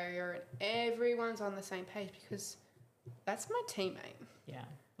farrier, and everyone's on the same page, because that's my teammate. Yeah.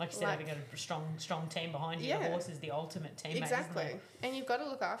 Like you said, having a strong team behind you, the horse is the ultimate teammate. Exactly. Isn't it? And you've got to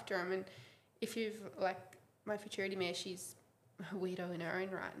look after them. And if you've, like, my futurity mare, she's a weirdo in her own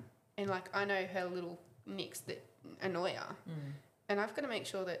right. And, like, I know her little nicks that annoy her. And I've got to make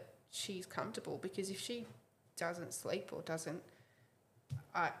sure that she's comfortable, because if she doesn't sleep or doesn't,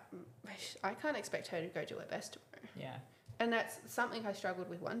 I can't expect her to go do her best tomorrow. Yeah. And that's something I struggled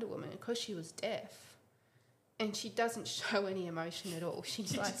with Wonder Woman, because she was deaf. And she doesn't show any emotion at all.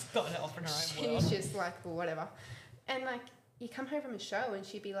 She's like... just got it off in her own world. She's just like, well, whatever. And, like, you come home from a show and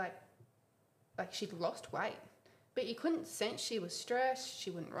she'd be like she'd lost weight. But you couldn't sense she was stressed.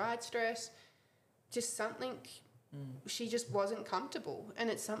 She wouldn't ride stress. Just something... She just wasn't comfortable. And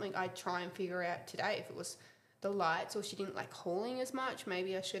it's something I'd try and figure out today. If it was the lights, or she didn't like hauling as much,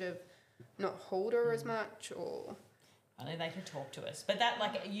 maybe I should have not hauled her as much, or... I know they can talk to us. But that,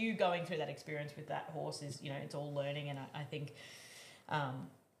 like, you going through that experience with that horse is, you know, it's all learning. And I think,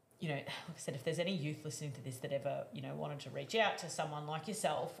 you know, like I said, if there's any youth listening to this that ever, you know, wanted to reach out to someone like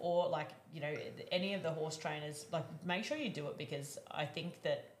yourself, or like, you know, any of the horse trainers, like, make sure you do it, because I think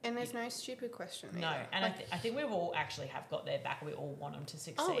that... And there's no stupid question either. No, and like, I think we all actually have got their back. We all want them to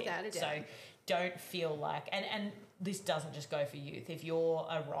succeed. Oh, without a doubt. So don't feel like... And this doesn't just go for youth. If you're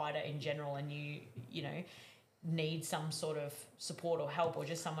a rider in general and you know... need some sort of support or help, or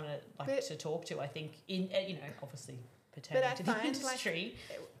just someone to talk to, I think, in you know, obviously pertaining to the industry.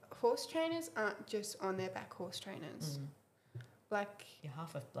 Like, horse trainers aren't just on their back horse trainers. Like, you're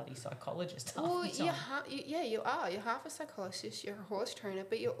half a bloody psychologist. Well, you are. You're half a psychologist. You're a horse trainer,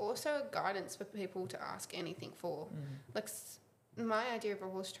 but you're also a guidance for people to ask anything for. Like, my idea of a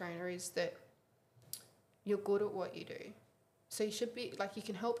horse trainer is that you're good at what you do. So you should be, like, you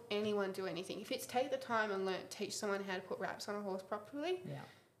can help anyone do anything. If it's take the time and teach someone how to put wraps on a horse properly,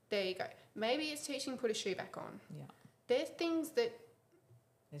 there you go. Maybe it's teaching put a shoe back on. Yeah. There's things that...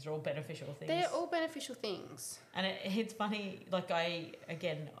 These are all beneficial things. They're all beneficial things. And it's funny, like,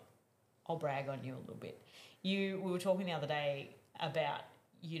 I'll brag on you a little bit. We were talking the other day about,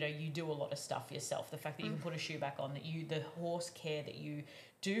 you know, you do a lot of stuff yourself. The fact that you can put a shoe back on, that the horse care that you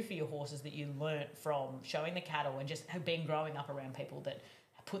do for your horses, that you learnt from showing the cattle and just have been growing up around people that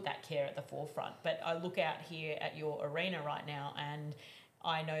put that care at the forefront. But I look out here at your arena right now, and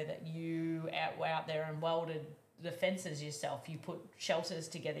I know that you were out there and welded the fences yourself. You put shelters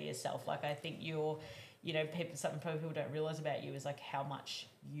together yourself. Like, I think you're, you know, something people don't realise about you is like how much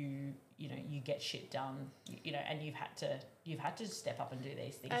you get shit done, you know, and you've had to step up and do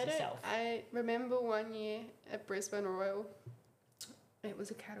these things yourself. I remember one year at Brisbane Royal,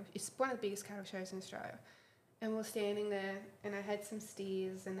 it's one of the biggest cattle shows in Australia, and we're standing there and I had some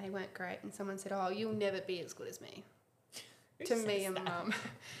steers and they weren't great, and someone said, oh, you'll never be as good as me. To me and Mum.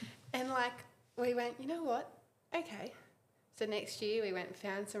 And like, we went, you know what? Okay. So next year we went and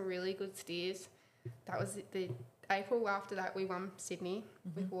found some really good steers. That was the April after that we won Sydney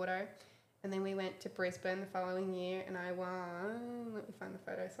with Wardo. And then we went to Brisbane the following year and I won... Let me find the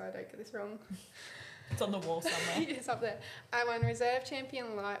photo so I don't get this wrong. It's on the wall somewhere. It's up there. I won reserve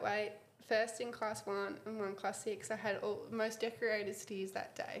champion lightweight, first in class 1 and 1 class 6. I had most decorated steers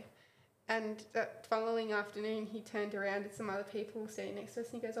that day. And that following afternoon, he turned around and some other people sitting next to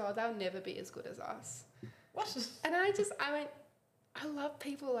us and he goes, oh, they'll never be as good as us. What? And I went, I love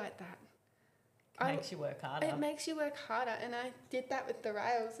people like that. It makes you work harder. It makes you work harder. And I did that with the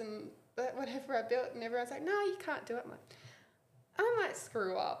rails and whatever I built, and everyone's like, no, you can't do it. I'm like, I might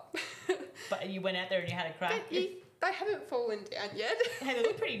screw up. But you went out there and you had a crack. They haven't fallen down yet. Hey, they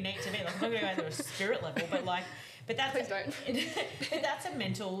look pretty neat to me. Like, I'm not going to go to a spirit level, but like... But that's Please don't. But that's a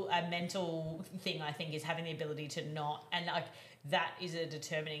mental thing, I think, is having the ability to not, and like that is a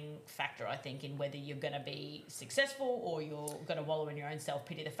determining factor, I think, in whether you're going to be successful or you're going to wallow in your own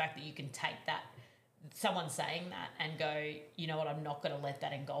self-pity. The fact that you can take that, someone saying that, and go, you know what, I'm not going to let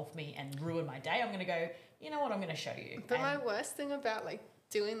that engulf me and ruin my day. I'm going to go, you know what, I'm going to show you. But my worst thing about like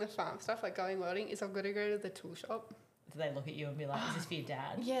doing the farm stuff, like going welding, is I've got to go to the tool shop. Do they look at you and be like, is this for your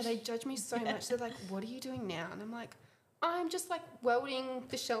dad? Yeah, they judge me so much. They're like, what are you doing now? And I'm like, I'm just like welding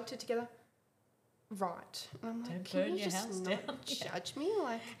the shelter together. Right. And I'm like, don't burn your house down. Judge me?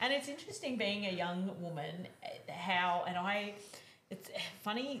 Like, and it's interesting being a young woman, it's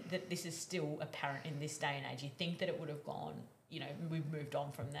funny that this is still apparent in this day and age. You think that it would have gone, you know, we've moved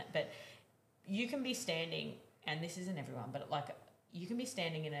on from that. But you can be standing, and this isn't everyone, but like you can be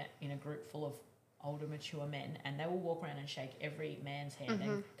standing in a group full of older, mature men, and they will walk around and shake every man's hand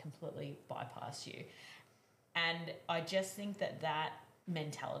and completely bypass you. And I just think that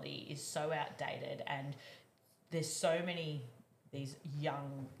mentality is so outdated, and there's so many these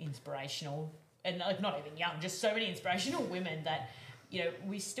young, inspirational, and like not even young, just so many inspirational women that, you know,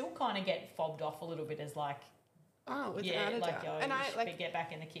 we still kind of get fobbed off a little bit as like, oh, without a doubt. And I like get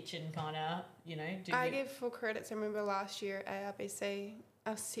back in the kitchen, kind of, you know. I give full credits. I remember last year at ARBC,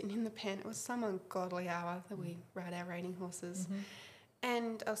 I was sitting in the pen. It was some ungodly hour that we ride our raining horses.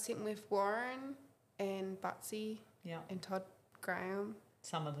 And I was sitting with Warren and Butsy and Todd Graham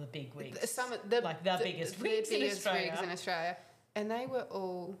some of the big wigs. The biggest wigs in Australia. And they were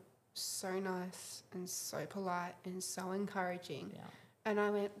all so nice and so polite and so encouraging. Yeah. And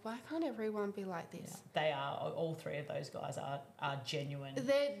I went, why can't everyone be like this? Yeah. They are, all three of those guys are genuine.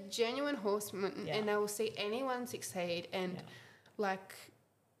 They're genuine horsemen, and they will see anyone succeed. And like,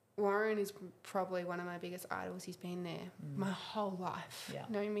 Warren is probably one of my biggest idols. He's been there my whole life,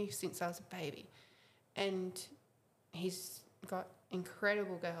 known me since I was a baby. And he's got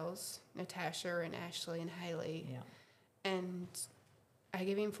incredible girls, Natasha and Ashley and Hayley. Yeah. And I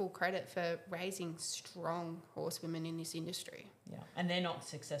give him full credit for raising strong horsewomen in this industry. Yeah, and they're not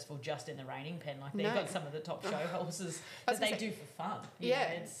successful just in the reining pen. Like, they've got some of the top show horses that they do for fun. You know,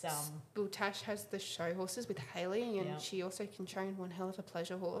 it's Well, Tash has the show horses with Hayley, and she also can train one hell of a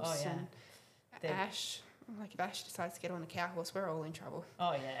pleasure horse. Oh, yeah. And Ash, like, if Ash decides to get on a cow horse, we're all in trouble.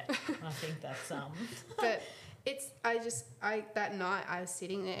 Oh, yeah. I think that's... But that night I was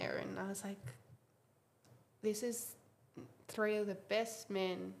sitting there and I was like, this is 3 of the best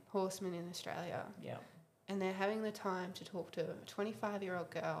horsemen in Australia. Yeah. And they're having the time to talk to a 25-year-old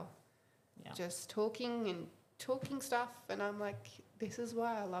girl, just talking stuff. And I'm like, this is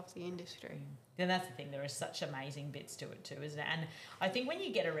why I love the industry. Then that's the thing. There are such amazing bits to it too, isn't it? And I think when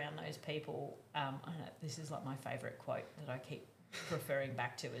you get around those people, I don't know, this is like my favourite quote that I keep referring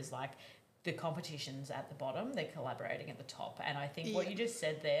back to is like, the competition's at the bottom, they're collaborating at the top. And I think what you just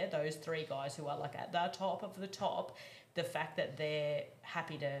said there, those 3 guys who are like at the top of the top, the fact that they're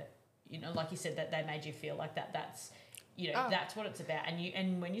happy to, you know, like you said, that they made you feel like that's, you know, that's what it's about.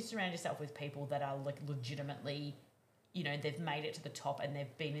 And when you surround yourself with people that are like legitimately, you know, they've made it to the top and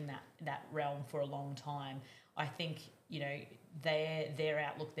they've been in that realm for a long time, I think, you know, their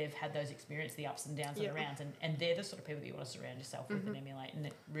outlook, they've had those experiences, the ups and downs and rounds, and they're the sort of people that you want to surround yourself with and emulate, and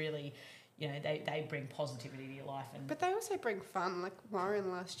that really, you know, they bring positivity to your life. But they also bring fun. Like Warren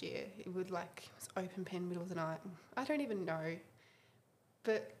last year, it was open pen middle of the night. I don't even know.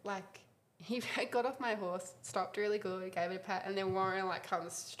 But like, he got off my horse, stopped really good, gave it a pat, and then Warren like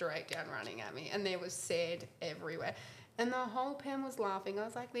comes straight down running at me, and there was sand everywhere. And the whole pen was laughing. I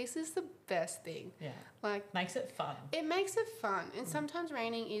was like, this is the best thing. Yeah. Like, makes it fun. It makes it fun. And sometimes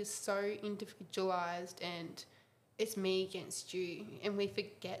reining is so individualised and it's me against you, and we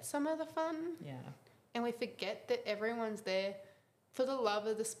forget some of the fun. Yeah. And we forget that everyone's there for the love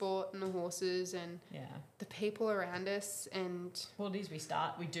of the sport and the horses and the people around us. And well, it is,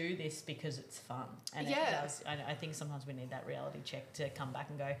 we do this because it's fun, and it does. I think sometimes we need that reality check to come back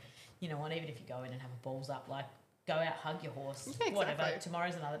and go, you know what, even if you go in and have a balls up, like, go out, hug your horse, whatever.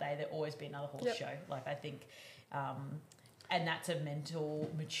 Tomorrow's another day. There'll always be another horse show. Like, I think, and that's a mental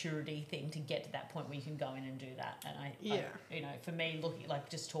maturity thing to get to that point where you can go in and do that. And I you know, for me, looking, like,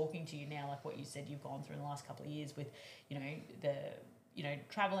 just talking to you now, like what you said you've gone through in the last couple of years with, you know,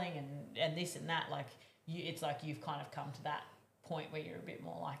 traveling and this and that, like, it's like you've kind of come to that point where you're a bit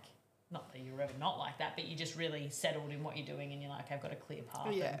more like, not that you're ever not like that, but you're just really settled in what you're doing, and you're like, I've got a clear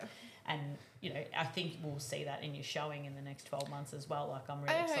path. Yeah. And you know, I think we'll see that in your showing in the next 12 months as well. Like, I'm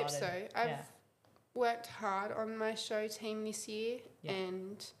really excited. I hope so. I've worked hard on my show team this year,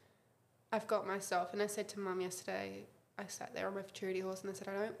 and I've got myself, and I said to Mum yesterday, I sat there on my futurity horse and I said,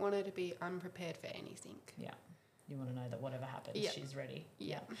 I don't want her to be unprepared for anything. Yeah. You want to know that whatever happens, she's ready.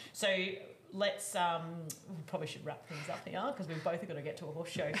 Yeah. So let's, we probably should wrap things up here because we've both got to get to a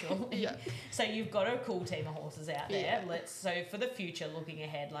horse show. So you've got a cool team of horses out there. So for the future, looking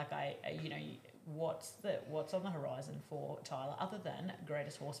ahead, like you know, what's on the horizon for Tyler other than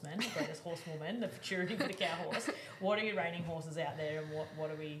greatest horseman, greatest horsewoman, the futurity for the cow horse? What are your reining horses out there, and what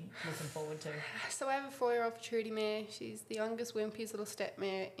are we looking forward to? So I have a 4-year-old futurity mare. She's the youngest Wimpy's little step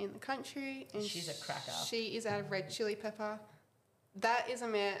mare in the country, and she's a cracker. She is out of Red Chili Pepper. That is a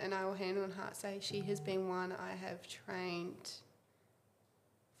mare, and I will hand on heart say she has been one I have trained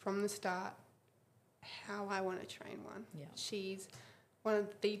from the start how I want to train one. Yeah. She's one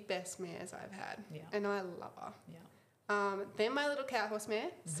of the best mares I've had, and I love her. Yeah. Then my little cow horse mare,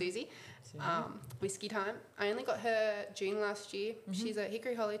 Susie. Whiskey Time. I only got her June last year. She's a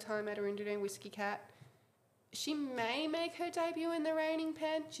Hickory Holly Time at Arindadoon Whiskey Cat. She may make her debut in the reining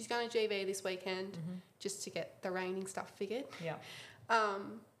pen. She's going to GV this weekend just to get the reining stuff figured. Yeah.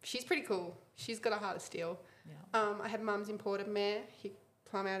 She's pretty cool. She's got a heart of steel. Yeah. I had Mum's imported mare,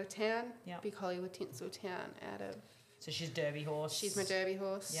 Plum out of town. Yeah. Big Hollywood Tinseltown out of... So she's Derby horse. She's my Derby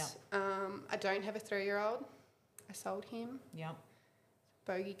horse. Yeah. I don't have a 3-year-old. I sold him. Yeah.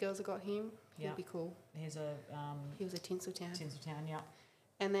 Bogey girls have got him. He'll be cool. He was a Tinseltown. Tinseltown, yeah.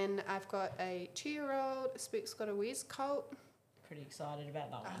 And then I've got a 2-year-old. Spook's got a Whiz colt. pretty excited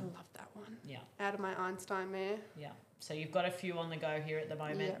about that one. I love that one. Yeah. Out of my Einstein mare. Yeah. So you've got a few on the go here at the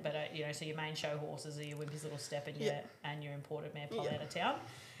moment, but so your main show horses are your Wimpy's Little Step and your imported mare Polly out of town.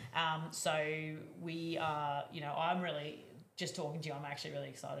 So we are, I'm really just talking to you. I'm actually really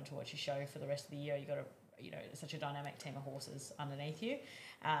excited to watch your show for the rest of the year. You got such a dynamic team of horses underneath you,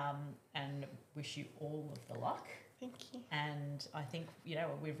 and wish you all of the luck. Thank you. And I think,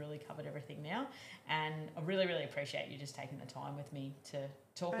 we've really covered everything now. And I really, really appreciate you just taking the time with me to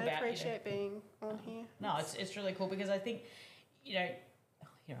talk about... I appreciate being on here. No, it's really cool because I think, I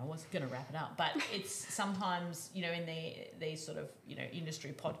wasn't going to wrap it up, but it's sometimes, in these sort of,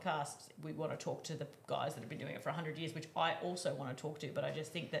 industry podcasts, we want to talk to the guys that have been doing it for 100 years, which I also want to talk to, but I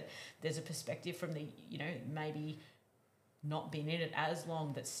just think that there's a perspective from the, maybe... not been in it as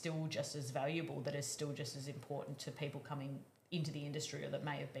long, that's still just as valuable, that is still just as important to people coming into the industry or that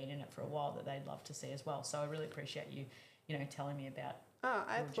may have been in it for a while, that they'd love to see as well. So I really appreciate you, telling me about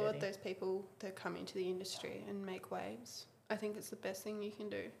I applaud those people that come into the industry and make waves. I think it's the best thing you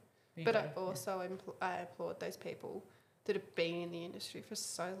can do. I applaud those people that have been in the industry for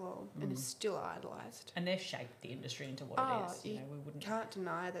so long and are still idolised. And they've shaped the industry into what it is. We can't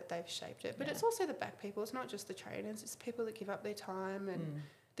deny that they've shaped it. But it's also the back people. It's not just the trainers. It's people that give up their time and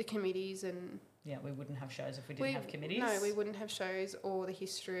the committees and... Yeah, we wouldn't have shows if we didn't have committees. No, we wouldn't have shows or the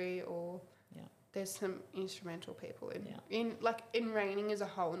history or... Yeah. There's some instrumental people in reining as a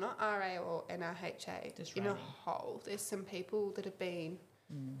whole, not RA or NRHA. Just in a whole. There's some people that have been...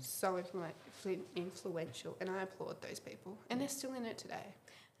 so influential, and I applaud those people, and they're still in it today.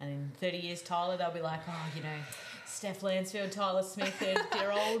 And in 30 years, Tyler, they'll be like, Steph Lansfield, Tyler Smith,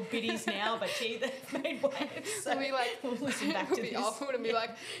 they're old biddies now, but gee, they've made waves. So we'll listen back to this. Awful and be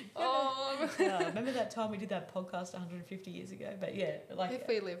like, remember that time we did that podcast 150 years ago? But if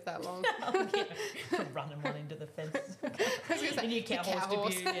we live that long, running one into the fence. In your cow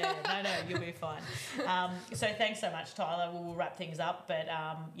horse debut, you'll be fine. So thanks so much, Tyler. We'll wrap things up, but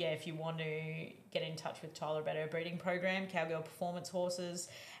if you want to get in touch with Tyler about her breeding program, Cowgirl Performance Horses,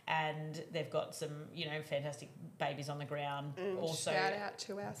 and they've got some, fantastic babies on the ground. And also, shout out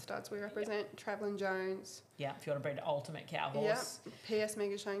to our studs we represent, Travelling Jones. Yeah, if you want to breed an ultimate cow horse. Yeah, PS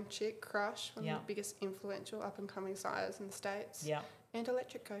Mega Shine Chick, Crush, one of the biggest influential up-and-coming sires in the States. Yeah. And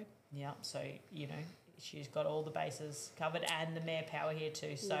Electric Code. Yeah, so, she's got all the bases covered, and the mare power here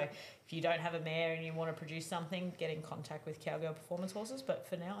too. So if you don't have a mare and you want to produce something, get in contact with Cowgirl Performance Horses. But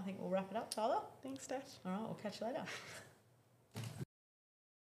for now, I think we'll wrap it up, Tyler. Thanks, Steph. All right, we'll catch you later.